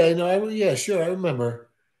 Oh, okay. No, yeah, sure. I remember.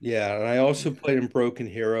 Yeah, and I also played in Broken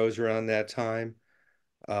Heroes around that time.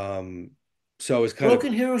 Um, so I was kind of,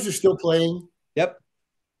 Broken Heroes are still playing. yep,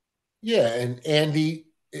 Yeah, and Andy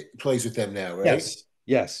plays with them now, right? yes,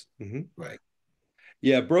 yes. Right.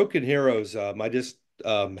 Yeah, Broken Heroes. I just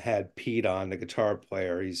had Pete on, the guitar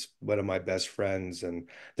player. He's one of my best friends, and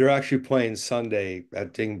they're actually playing Sunday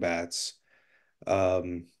at Dingbats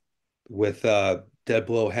um, with Dead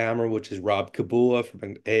Blow Hammer, which is Rob Kabula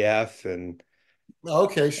from AF, and Oh,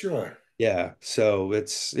 okay, sure. Yeah, so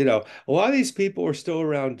it's, a lot of these people are still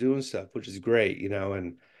around doing stuff, which is great,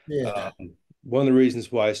 and Yeah. um, one of the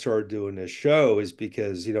reasons why I started doing this show is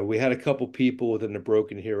because, we had a couple people within the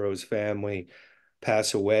Broken Heroes family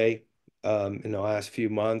pass away in the last few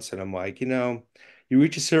months, and I'm like, you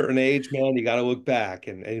reach a certain age, man, you got to look back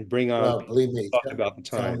and bring on Well, people believe me, to talk about the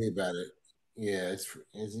tell time. me about it. Yeah,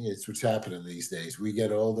 it's what's happening these days. We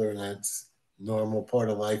get older, and that's normal part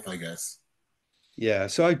of life, I guess. Yeah,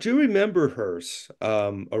 so I do remember Hearse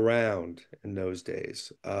around in those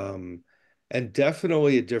days. And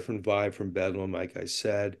definitely a different vibe from Bedlam, like I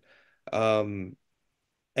said. Um,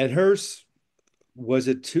 and Hearse, was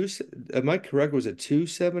it am I correct? Was it 2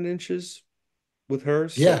 7 inches with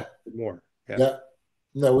Hearse or Yeah, more? Yeah. yeah.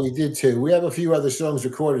 No, we did too. We have a few other songs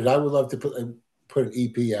recorded. I would love to put an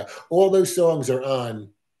EP out. All those songs are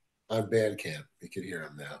on Bandcamp. You can hear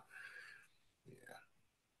them now. Yeah,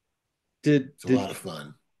 Did it's a did lot of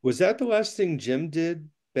fun. was that the last thing Jim did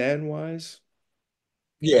band wise?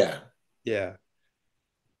 Yeah, Yeah,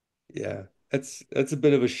 yeah. That's a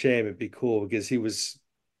bit of a shame. It'd be cool because he was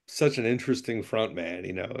such an interesting front man.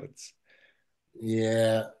 It's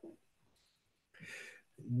yeah.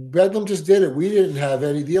 Bedlam just did it. We didn't have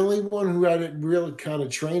any. The only one who had it real kind of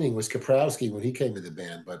training was Kaprowski when he came to the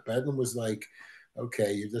band. But Bedlam was like,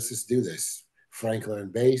 okay, let's just do this. Frank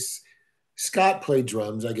learned bass. Scott played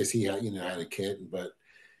drums. I guess he had, had a kit, but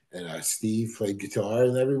and Steve played guitar,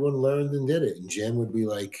 and everyone learned and did it. And Jim would be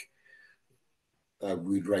like,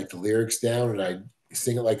 we'd write the lyrics down, and I'd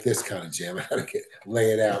sing it like this kind of Jim. I'd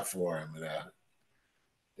lay it out for him, and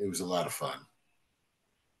it was a lot of fun.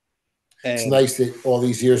 It's and nice that all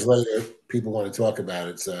these years later, people want to talk about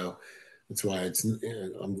it. So that's why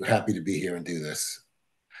I'm happy to be here and do this.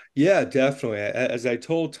 yeah, definitely. As I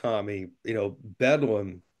told Tommy,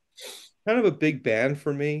 Bedlam, kind of a big band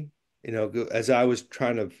for me, as I was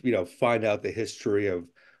trying to, find out the history of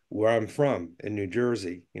where I'm from in New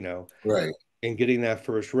Jersey, Right. and getting that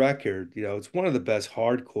first record, it's one of the best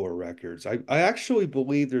hardcore records. I actually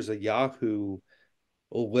believe there's a Yahoo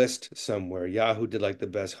list somewhere. Yahoo did like the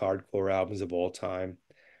best hardcore albums of all time,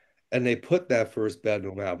 and they put that first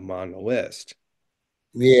Bedlam album on the list.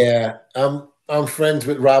 Yeah. I'm friends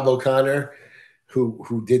with Rob O'Connor,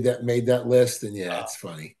 who did that, made that list, and yeah, it's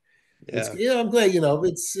funny. It's Yeah. yeah, I'm glad.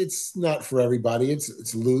 It's not for everybody.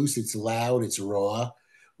 It's loose. It's loud. It's raw.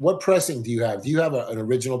 What pressing do you have? Do you have an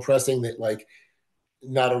original pressing that like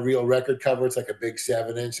not a real record cover? It's like a big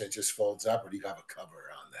 7 inch that just folds up, or do you have a cover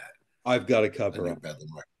on that? I've got a A cover new on. Bedlam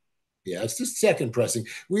record. Yeah, it's just second pressing.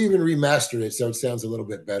 We even remastered it so it sounds a little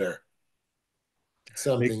bit better.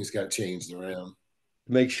 Some Make things got changed around.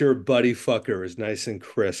 make sure Buddy Fucker is nice and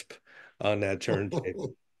crisp on that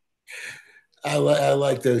turntable. I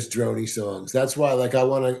like those drony songs. That's why like I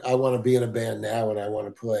want to be in a band now and I want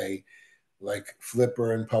to play like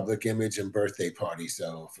Flipper and Public Image and Birthday Party.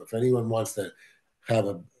 So if anyone wants to have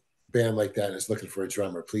a band like that and is looking for a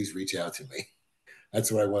drummer, please reach out to me.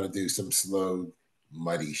 That's what I want to do. Some slow,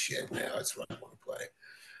 muddy shit now. That's what I want to play.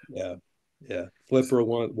 Yeah. Yeah. Flipper,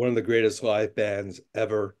 one of the greatest live bands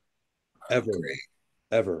ever, ever, Great.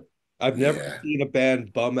 ever. I've never Yeah. seen a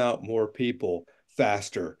band bum out more people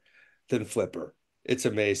faster than Flipper. It's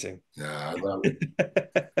amazing. No, I love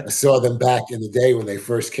it. I saw them back in the day when they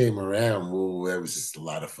first came around. Ooh, that was just a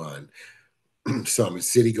lot of fun. Some at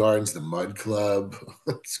City Gardens, the Mud Club.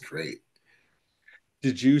 It's great.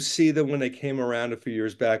 Did you see them when they came around a few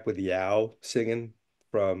years back with Yao singing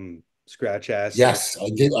from Scratch Acid? Yes, I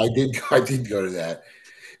did. I did. I did go to that.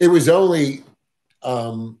 It was only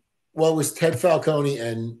well, it was Ted Falcone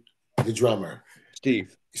and the drummer.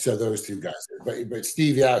 Steve. So those two guys. But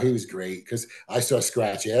Steve Yao, he was great because I saw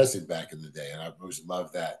Scratch Acid back in the day, and I always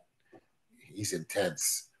loved that. He's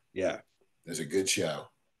intense. Yeah. There's a good show.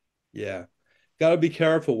 Yeah. Got to be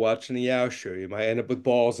careful watching the Yao show. You might end up with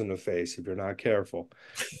balls in the face if you're not careful.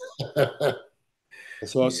 I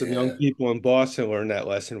saw some young Yeah. people in Boston learn that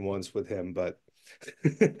lesson once with him, but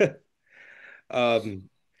um,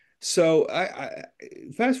 so I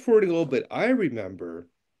fast forwarding a little bit, I remember,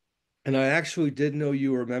 and I actually didn't know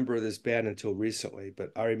you were a member of this band until recently,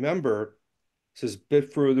 but I remember this is a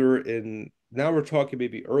bit further in, now we're talking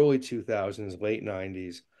maybe early 2000s, late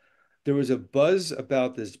 90s. There was a buzz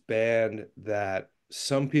about this band that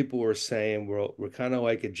some people were saying we're kind of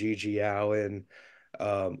like a Gigi Allen,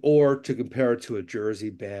 or to compare it to a Jersey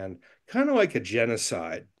band, kind of like a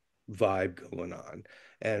Genocide vibe going on,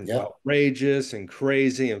 and Yep. outrageous and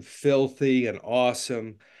crazy and filthy and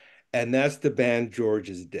awesome. And that's the band George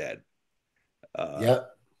is Dead. Uh,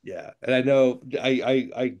 Yep. yeah, and I know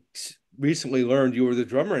I recently learned you were the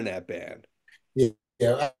drummer in that band. Yeah.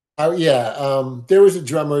 Yeah. Yeah, there was a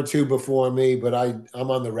drummer or two before me, but I'm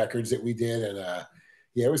on the records that we did, and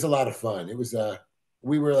yeah, it was a lot of fun. It was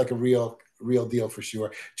we were like a real deal for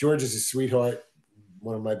sure. George is a sweetheart,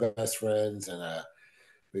 one of my best friends, and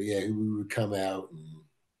but yeah, he would come out and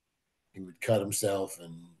he would cut himself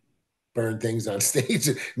and burn things on stage.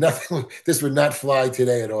 Nothing. This would not fly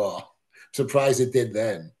today at all. Surprised it did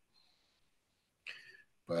then,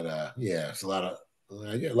 but yeah, it's yeah,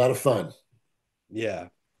 a lot of fun. Yeah,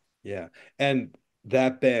 yeah. And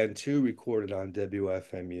that band too recorded on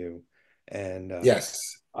WFMU. And Yes,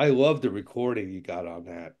 I love the recording you got on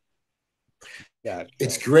that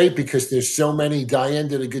it's film. great because there's so many. Diane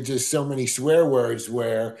did a good, just so many swear words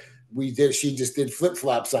where she just did flip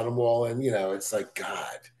flops on them all, and it's like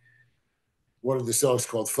God. One of the songs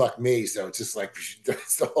called "Fuck Me," so it's just like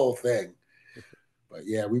that's the whole thing. But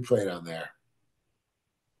yeah, we played on there.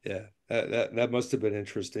 Yeah. That must have been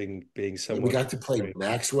interesting being And we someone. got to play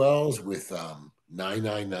Maxwell's with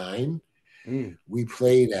 999. Mm. We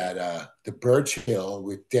played at the Birch Hill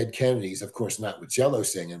with Dead Kennedys, of course, not with Jello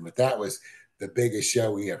singing, but that was the biggest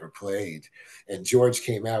show we ever played. And George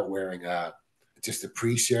came out wearing just a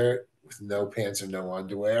pre-shirt with no pants or no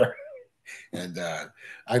underwear. And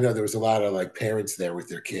I know there was a lot of like parents there with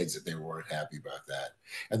their kids that they weren't happy about that.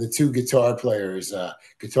 And the two guitar players,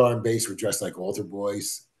 guitar and bass, were dressed like altar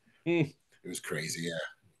boys. Mm. It was crazy. Yeah,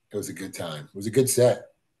 it was a good time. It was a good set.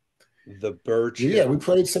 The Birch Yeah, Hill. we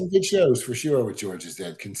played some good shows for sure with George's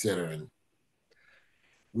Dead, considering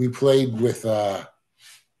we played with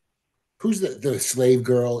who's the slave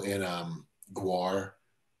girl in Guar?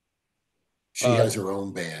 She Uh, has her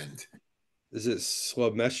own band. is it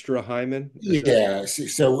Slamestra Hyman? Is that Yeah,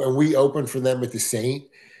 so and we opened for them at the Saint,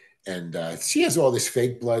 and she has all this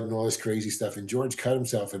fake blood and all this crazy stuff. And George cut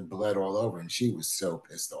himself and bled all over, and she was so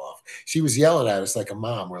pissed off. She was yelling at us like a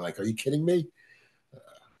mom. We're like, "Are you kidding me?"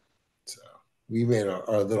 So we made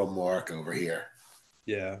our little mark over here.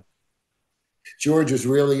 yeah. George was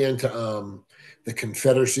really into the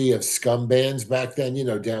Confederacy of scum bands back then,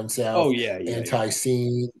 down Oh south, yeah, yeah, yeah.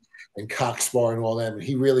 anti-scene and Cockspar and all that. And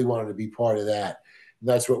he really wanted to be part of that. And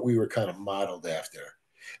that's what we were kind of modeled after.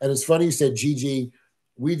 And it's funny you said Gigi.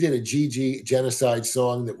 We did a Gigi genocide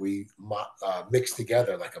song that we mixed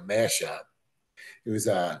together like a mashup. It was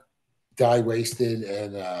Die Wasted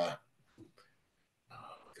and oh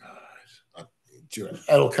gosh,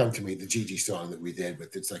 it'll come to me, the Gigi song that we did, but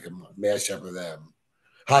it's like a mashup of them.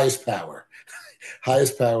 Highest Power.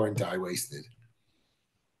 Highest Power and Die Wasted.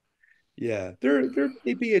 Yeah, there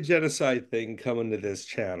may be a genocide thing coming to this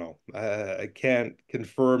channel. I can't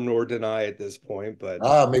confirm nor deny at this point, but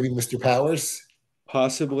Maybe Mr. Powers.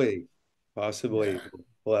 possibly, possibly Yeah.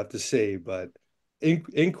 we'll have to see. But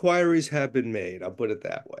inquiries have been made. I'll put it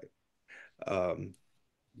that way. Um,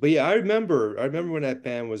 but yeah, I remember when that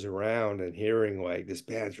band was around and hearing like this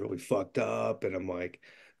band's really fucked up, and I'm like,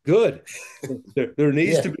 good. There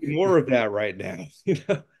needs Yeah. to be more of that right now, you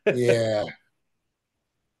know? Yeah.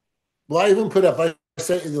 Well, I even put up, I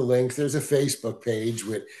sent you the links. There's a Facebook page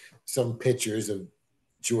with some pictures of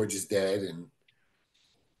George is Dead. And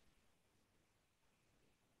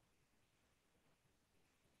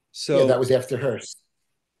yeah, that So was after Hearse.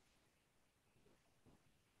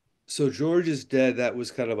 so George is Dead. That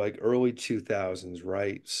was kind of like early 2000s,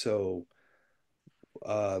 right? So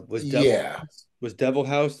Yeah. Was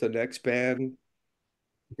Devilhaus the next band?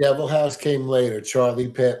 Devilhaus came later. Charlie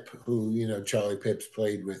Pip, who, Charlie Pip's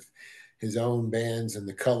played with his own bands and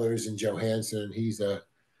the Colors and Johansson. He's a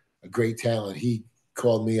great talent. He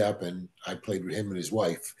called me up and I played with him and his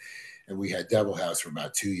wife. And we had Devilhaus for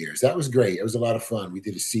about 2 years. That was great. It was a lot of fun. We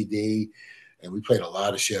did a CD and we played a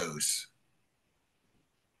lot of shows.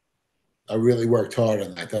 I really worked hard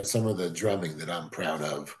on that. That's some of the drumming that I'm proud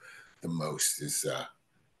of the most is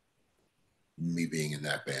me being in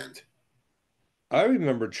that band. I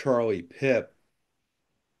remember Charlie Pip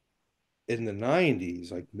in the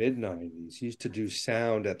 90s, like mid 90s. He used to do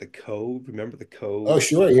sound at the Cove. Remember the Oh, Cove?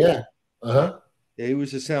 sure. Yeah. Yeah. Uh-huh. Yeah, he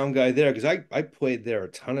was the sound guy there because I played there a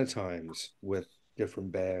ton of times with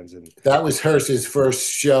different bands and That was Hearse's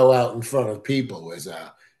first show out in front of people was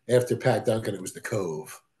after Pat Duncan, it was the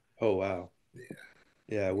Cove. oh wow. Yeah.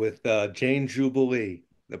 Yeah, with Jane Jubilee.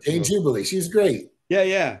 Jane Jubilee. She's great. Yeah,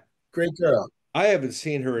 yeah. Great girl. I haven't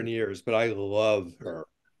seen her in years, but I love her.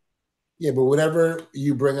 Yeah, but whenever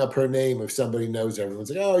you bring up her name, if somebody knows, everyone's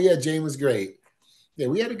like, "Oh yeah, Jane was great." Yeah,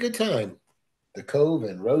 we had a good time. The Cove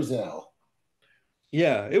and Roselle.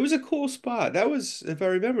 Yeah, it was a cool spot. That was, if I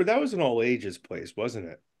remember, that was an all ages place, wasn't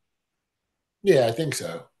it? Yeah, I think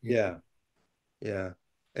so. Yeah. Yeah, yeah.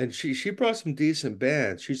 And she brought some decent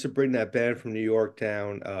bands. She used to bring that band from New York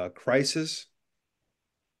down, Crisis.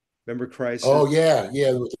 Remember Crisis? Oh yeah,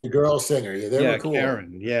 yeah, with the girl singer. Yeah, they were Yeah, cool.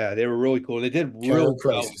 Karen. Yeah, they were really cool. They did really Karen well in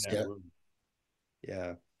Crisis. that Yeah. room.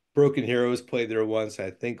 Yeah. Broken Heroes played there once.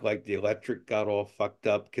 I think like the electric got all fucked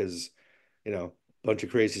up because, a bunch of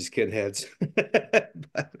crazy skinheads.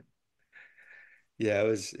 But yeah, it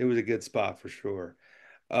was a good spot for sure.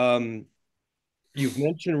 Um, you've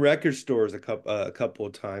mentioned record stores a couple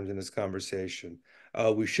of times in this conversation.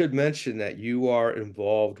 We should mention that you are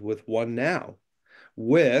involved with one now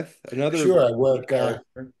with another Sure, I work.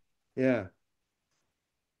 character. Yeah.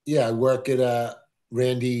 Yeah, I work at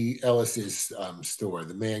Randy Ellis's store,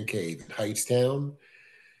 the Man Cave in Heightstown.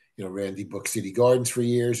 You know, Randy booked City Gardens for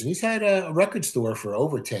years, and he's had a record store for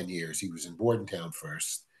over 10 years. He was in Bordentown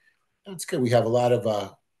first. That's good. We have a lot of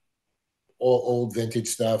all old vintage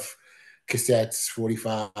stuff, cassettes,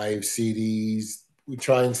 45 CDs. We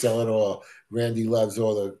try and sell it all. Randy loves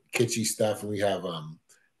all the kitschy stuff, and we have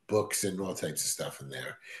books and all types of stuff in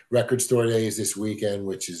there. Record store day is this weekend,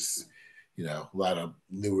 which is, a lot of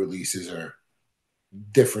new releases or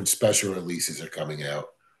different special releases are coming out.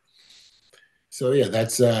 So yeah,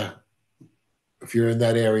 that's if you're in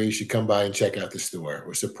that area, you should come by and check out the store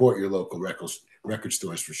or support your local record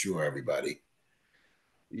stores for sure. Everybody.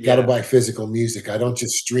 Got to Yeah. buy physical music. I don't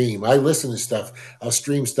just stream. I listen to stuff. I'll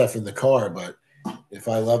stream stuff in the car, but if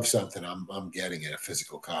I love something, I'm getting it, a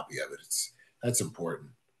physical copy of it. That's important.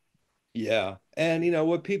 Yeah. And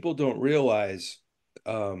what people don't realize,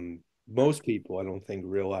 most people I don't think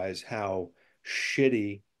realize how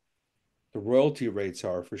shitty the royalty rates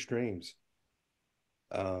are for streams.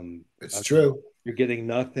 It's I mean, true. you're getting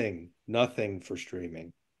nothing for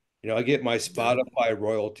streaming. I get my No, Spotify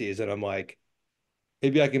royalties and I'm like,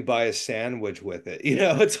 maybe I can buy a sandwich with it.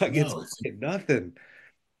 It's like it's no, it's fucking nothing.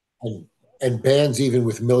 and, and bands even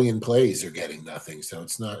with million plays are getting nothing. So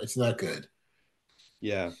it's not good.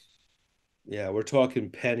 Yeah. Yeah, we're talking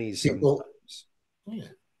pennies People sometimes.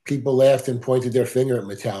 Yeah. People laughed and pointed their finger at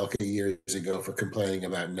Metallica years ago for complaining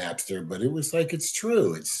about Napster, but it was like it's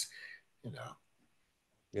true. It's you know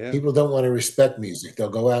Yeah. people don't want to respect music. They'll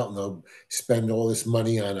go out and they'll spend all this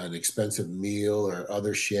money on an expensive meal or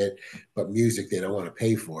other shit, but music they don't want to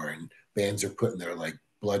pay for, and bands are putting their like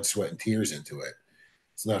blood, sweat, and tears into it.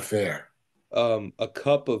 It's not fair. A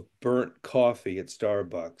cup of burnt coffee at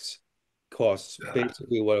Starbucks costs Uh,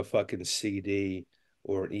 basically what a fucking CD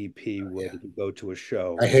or an EP would yeah, if you go to a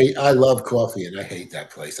show. I love coffee, and I hate that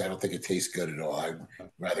place. I don't think it tastes good at all. I'd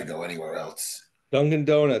rather go anywhere else. Dunkin'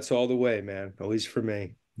 Donuts all the way, man. At least for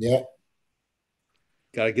me. Yeah,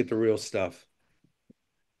 Got to get the real stuff.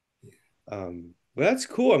 But that's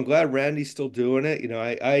cool. I'm glad Randy's still doing it.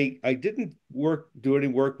 I didn't do any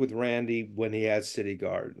work with Randy when he had City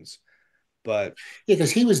Gardens, but yeah,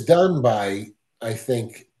 because he was done by I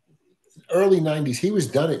think early '90s. He was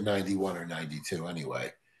done at '91 or '92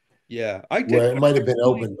 anyway, yeah, I did. where it might have been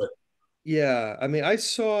open, but Yeah, I mean, I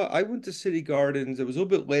went to City Gardens. It was a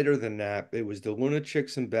little bit later than that. It was the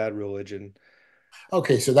Lunatics and Bad Religion.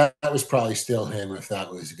 okay, so that was probably still him if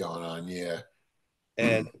that was going on. Yeah.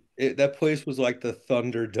 And that place was like the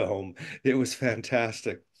Thunderdome. It was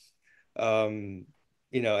fantastic. Um,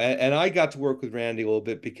 and I got to work with Randy a little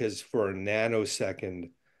bit because for a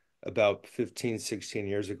nanosecond, about 15, 16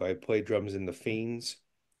 years ago, I played drums in the Fiends.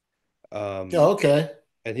 Um, Oh, okay.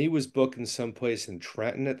 and he was booking someplace in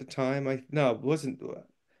Trenton at the time. No, it wasn't.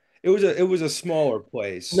 It was a smaller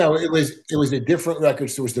place. No, it was a different record.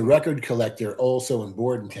 So it was the record collector also in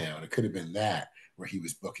Bordentown. It could have been that where he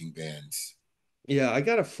was booking bands. Yeah, I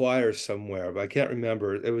got a flyer somewhere, but I can't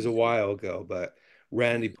remember. It was a while ago, but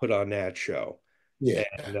Randy put on that show. Yeah.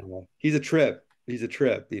 And he's a trip. He's a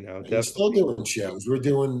trip, He's still definitely. doing shows. We're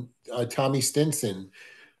doing Tommy Stinson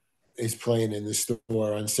is playing in the store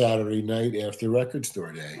on Saturday night after record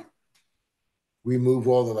store day. We move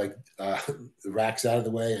all the the racks out of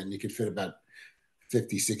the way and you could fit about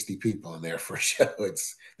 50, 60 people in there for a show.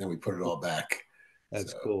 It's then we put it all back.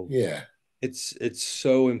 That's So cool. yeah. It's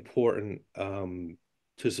so important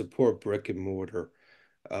to support brick and mortar.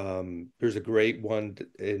 There's a great one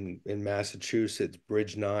in Massachusetts,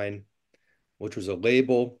 Bridge 9, which was a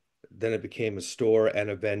label, then it became a store and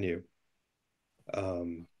a venue.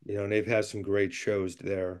 And they've had some great shows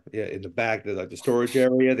there. Yeah, in the back, like the storage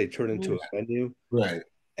area, they turned into a venue. Right.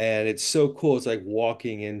 And it's so cool. It's like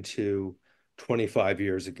walking into 25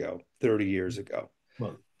 years ago, 30 years ago.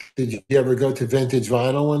 Well, did you ever go to Vintage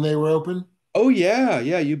Vinyl when they were open? Oh yeah,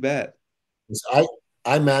 yeah, you bet. 'Cause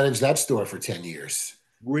I managed that store for 10 years.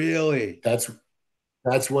 Really? That's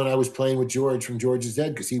when I was playing with George from George's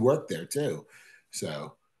Dead because he worked there too.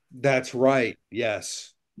 So That's right.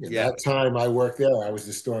 Yes. yeah, Yeah. that time I worked there, I was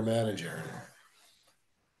the store manager.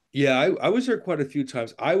 Yeah, I was there quite a few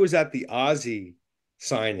times. I was at the Ozzy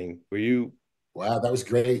signing. Were you? Wow, that was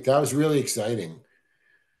great. That was really exciting.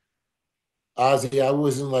 Ozzy, I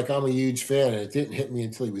wasn't like I'm a huge fan, and it didn't hit me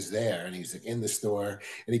until he was there, and he's like in the store,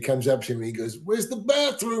 and he comes up to me, he goes, "Where's the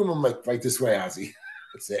bathroom?" I'm like, "Right this way, Ozzy."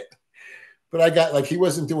 That's it. But I got like he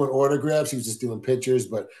wasn't doing autographs; he was just doing pictures.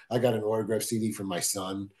 But I got an autograph CD from my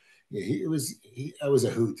son. Yeah, I was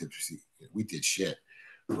a hoot to see. We did shit.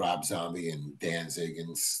 Rob Zombie and Danzig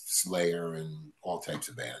and Slayer and all types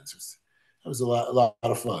of bands. That was a lot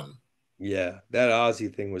of fun. Yeah, that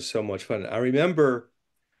Ozzy thing was so much fun. I remember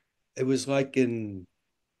it was like in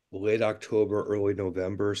late October, early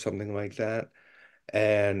November, something like that.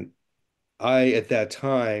 And I, at that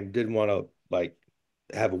time, didn't want to like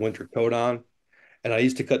have a winter coat on. And I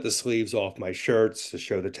used to cut the sleeves off my shirts to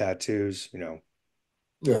show the tattoos, you know.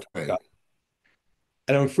 Yeah, right.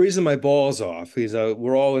 And I'm freezing my balls off because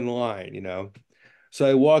we're all in line, you know. So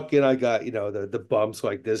I walk in, I got, you know, the bumps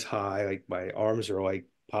like this high, like my arms are like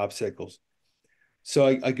popsicles. So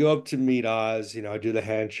I go up to meet Oz, you know, I do the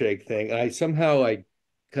handshake thing, and I somehow like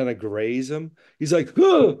kind of graze him. He's like,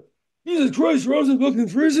 oh, Jesus Christ, Rose is fucking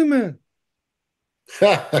freezing, man.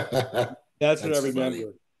 That's what I That's funny.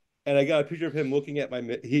 remember. And I got a picture of him looking at my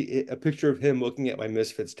a picture of him looking at my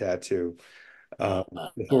Misfits tattoo Uh,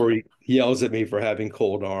 before he yells at me for having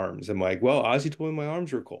cold arms. I'm like, well, Ozzy told me my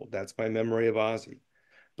arms were cold. That's my memory of Ozzy.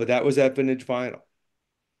 But that was at Vintage Vinyl.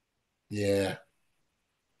 yeah,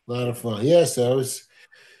 a lot of fun. Yeah, so I was,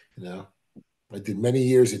 you know, I did many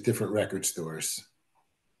years at different record stores.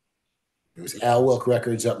 It was Al Wilk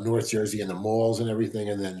Records up North Jersey and the malls and everything,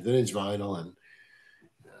 and then Vintage Vinyl. And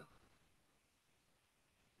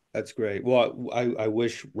That's great. Well, I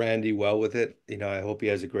wish Randy well with it. You know, I hope he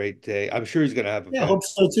has a great day. I'm sure he's going to have a yeah, I fan. hope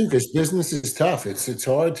so too, because business is tough. It's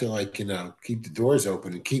hard to like keep the doors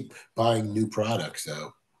open and keep buying new products.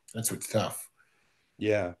 So that's what's tough.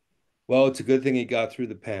 Yeah. Well, it's a good thing he got through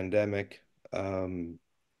the pandemic,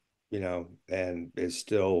 you know, and is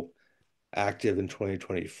still active in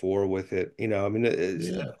 2024 with it. You know, I mean,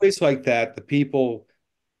 it's a Yeah, place like that, the people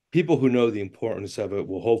who know the importance of it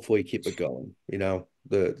will hopefully keep it going, you know,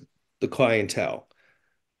 the clientele,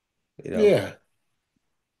 you know, yeah,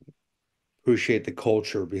 appreciate the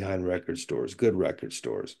culture behind record stores, good record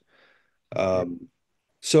stores. Um,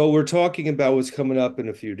 so we're talking about what's coming up in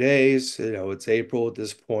a few days. You know, it's April at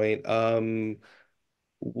this point.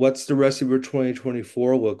 What's the rest of your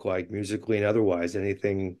 2024 look like musically and otherwise?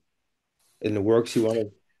 Anything in the works you want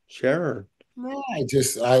to share? no,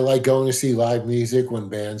 I like going to see live music when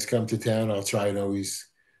bands come to town. I'll try and always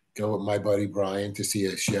go with my buddy Brian to see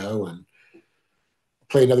a show and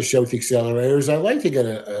play another show with the Accelerators. I like to get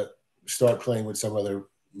a start playing with some other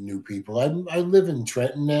new people. I live in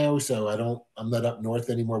Trenton now, so I'm not up north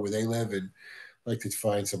anymore where they live, and I like to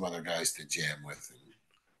find some other guys to jam with. And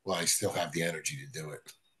well, I still have the energy to do it.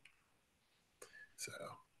 So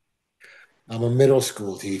I'm a middle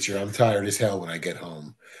school teacher. I'm tired as hell when I get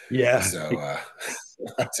home. Yeah. So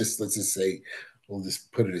let's just say we'll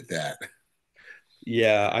just put it at that.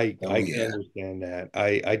 Yeah, Oh I can yeah, understand that.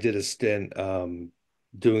 I did a stint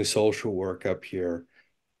doing social work up here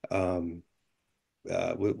um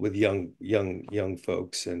with young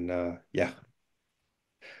folks and yeah,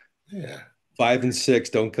 yeah. 5 and 6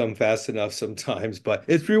 don't come fast enough sometimes, but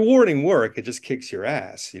it's rewarding work. It just kicks your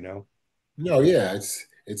ass, you know. No, yeah. It's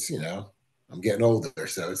I'm getting older,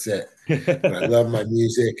 so it's it. But I love my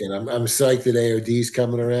music, and I'm psyched that AOD's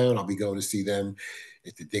coming around. I'll be going to see them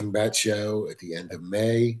at the Dingbat show at the end of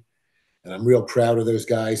May, and I'm real proud of those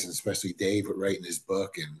guys, and especially Dave with writing his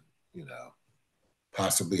book, and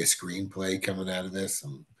possibly a screenplay coming out of this.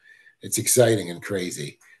 And it's exciting and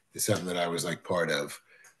crazy. It's something that I was like part of.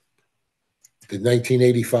 The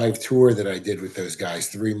 1985 tour that I did with those guys,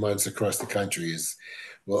 3 months across the country, is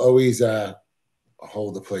will always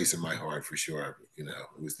hold a place in my heart for sure. It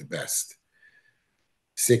was the best.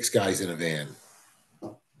 6 guys in a van,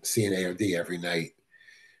 seeing AOD every night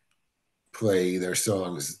play their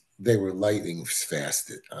songs. They were lightning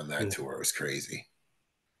fast on that tour. It was crazy,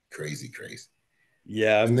 crazy, crazy.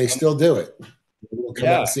 Yeah, And they still do it. We'll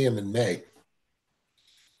come out yeah, and see them in May.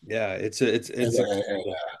 yeah, And, it's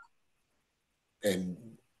and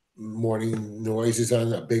Morning Noise is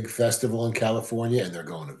on a big festival in California, and they're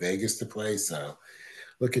going to Vegas to play. So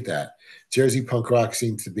look at that. Jersey punk rock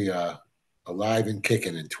seems to be alive and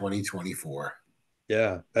kicking in 2024.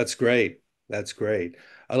 yeah, that's great. That's great.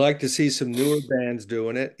 I like to see some newer bands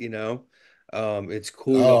doing it, you know. It's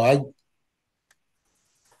cool. Oh, I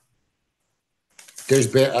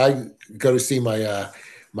go to see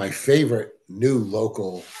my favorite newer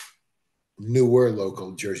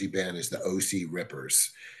local Jersey band is the OC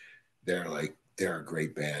Rippers. they're a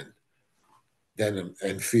great band. Then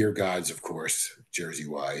and Fear Gods, of course, Jersey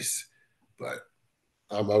wise. But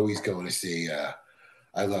I'm always going to see.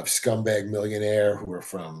 I love Scumbag Millionaire, who are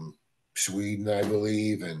from Sweden, I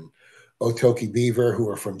believe, and Otoki Beaver, who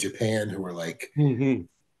are from Japan, who are like Hmm.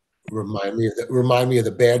 remind me of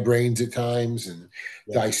the Bad Brains at times, and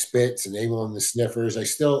Yeah. Guy Spitz and Emil and the Sniffers. I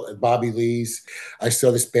still and Bobby Lee's. I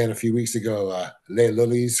saw this band a few weeks ago, Les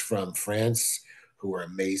Lullies from France, who are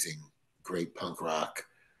amazing, great punk rock.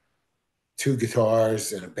 Two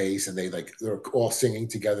guitars and a bass, and they're all singing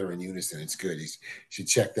together in unison. It's good. You should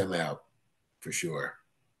check them out for sure.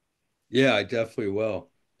 Yeah, I definitely will.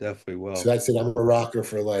 Definitely So will. that's it. I'm a rocker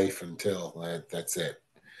for life until that's it.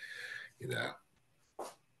 You know.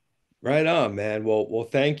 Right on, man. Well,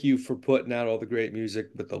 thank you for putting out all the great music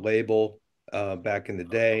with the label back in the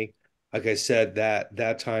day. Like I said,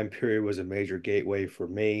 that time period was a major gateway for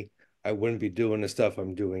me. I wouldn't be doing the stuff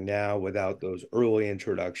I'm doing now without those early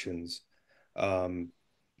introductions. Um,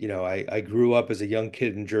 I grew up as a young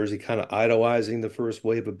kid in Jersey, kind of idolizing the first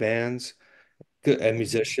wave of bands and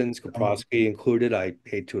musicians, Kaprowski included, I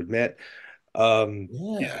hate to admit. You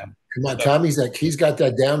Yeah. know, Come on, so Tommy's like he's got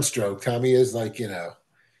that downstroke. Tommy is like, he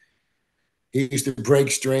used to break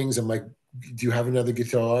strings. I'm like, do you have another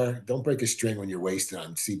guitar? Don't break a string when you're wasted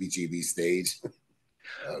on CBGB stage.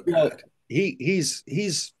 Oh Well, God. he's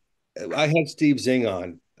I had Steve Zing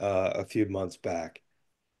on a few months back,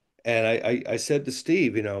 and I said to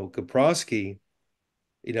Steve, Kaprowski,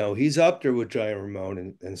 he's up there with Giant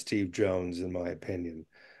Ramone and Steve Jones, in my opinion.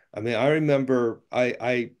 I mean, I remember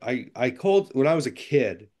I called when I was a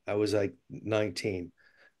kid, I was like 19.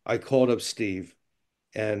 I called up Steve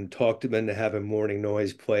and talked him into having Morning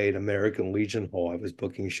Noise played American Legion Hall. I was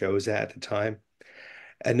booking shows at the time.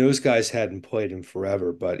 And those guys hadn't played in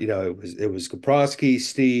forever, but it was Kaprowski,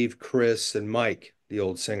 Steve, Chris, and Mike, the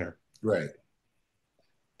old singer. Right.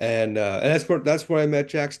 And that's where I met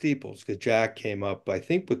Jack Steeples, because Jack came up, I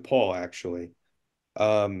think, with Paul actually.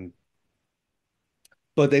 Um,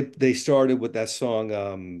 but they started with that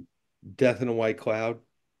song, Death in a White Cloud.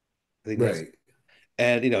 I think that's Right.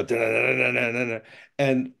 and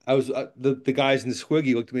and I was the guys in the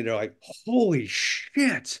Squiggy looked at me, they're like, holy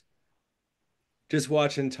shit. Just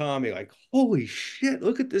watching Tommy, like, holy shit,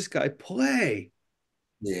 look at this guy play.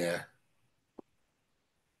 Yeah.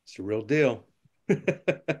 It's a real deal.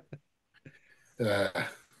 Uh,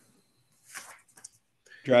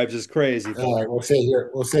 Drives us crazy, but all right.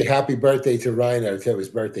 We'll say happy birthday to Rhino too. His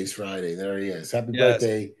birthday's Friday. There he is. Happy yes,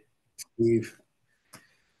 birthday, Steve. All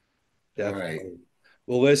right. definitely.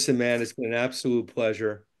 Well, listen, man, it's been an absolute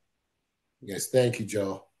pleasure. Yes. Thank you,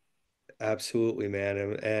 Joel. Absolutely, man.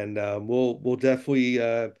 And we'll definitely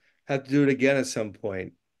have to do it again at some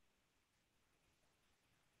point.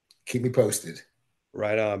 Keep me posted.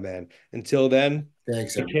 Right on, man. Until then,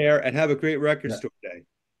 Thanks, take everyone. care and have a great record Yeah. store day.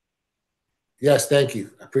 Yes. Thank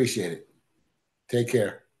you. I appreciate it. Take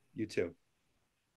care. You too.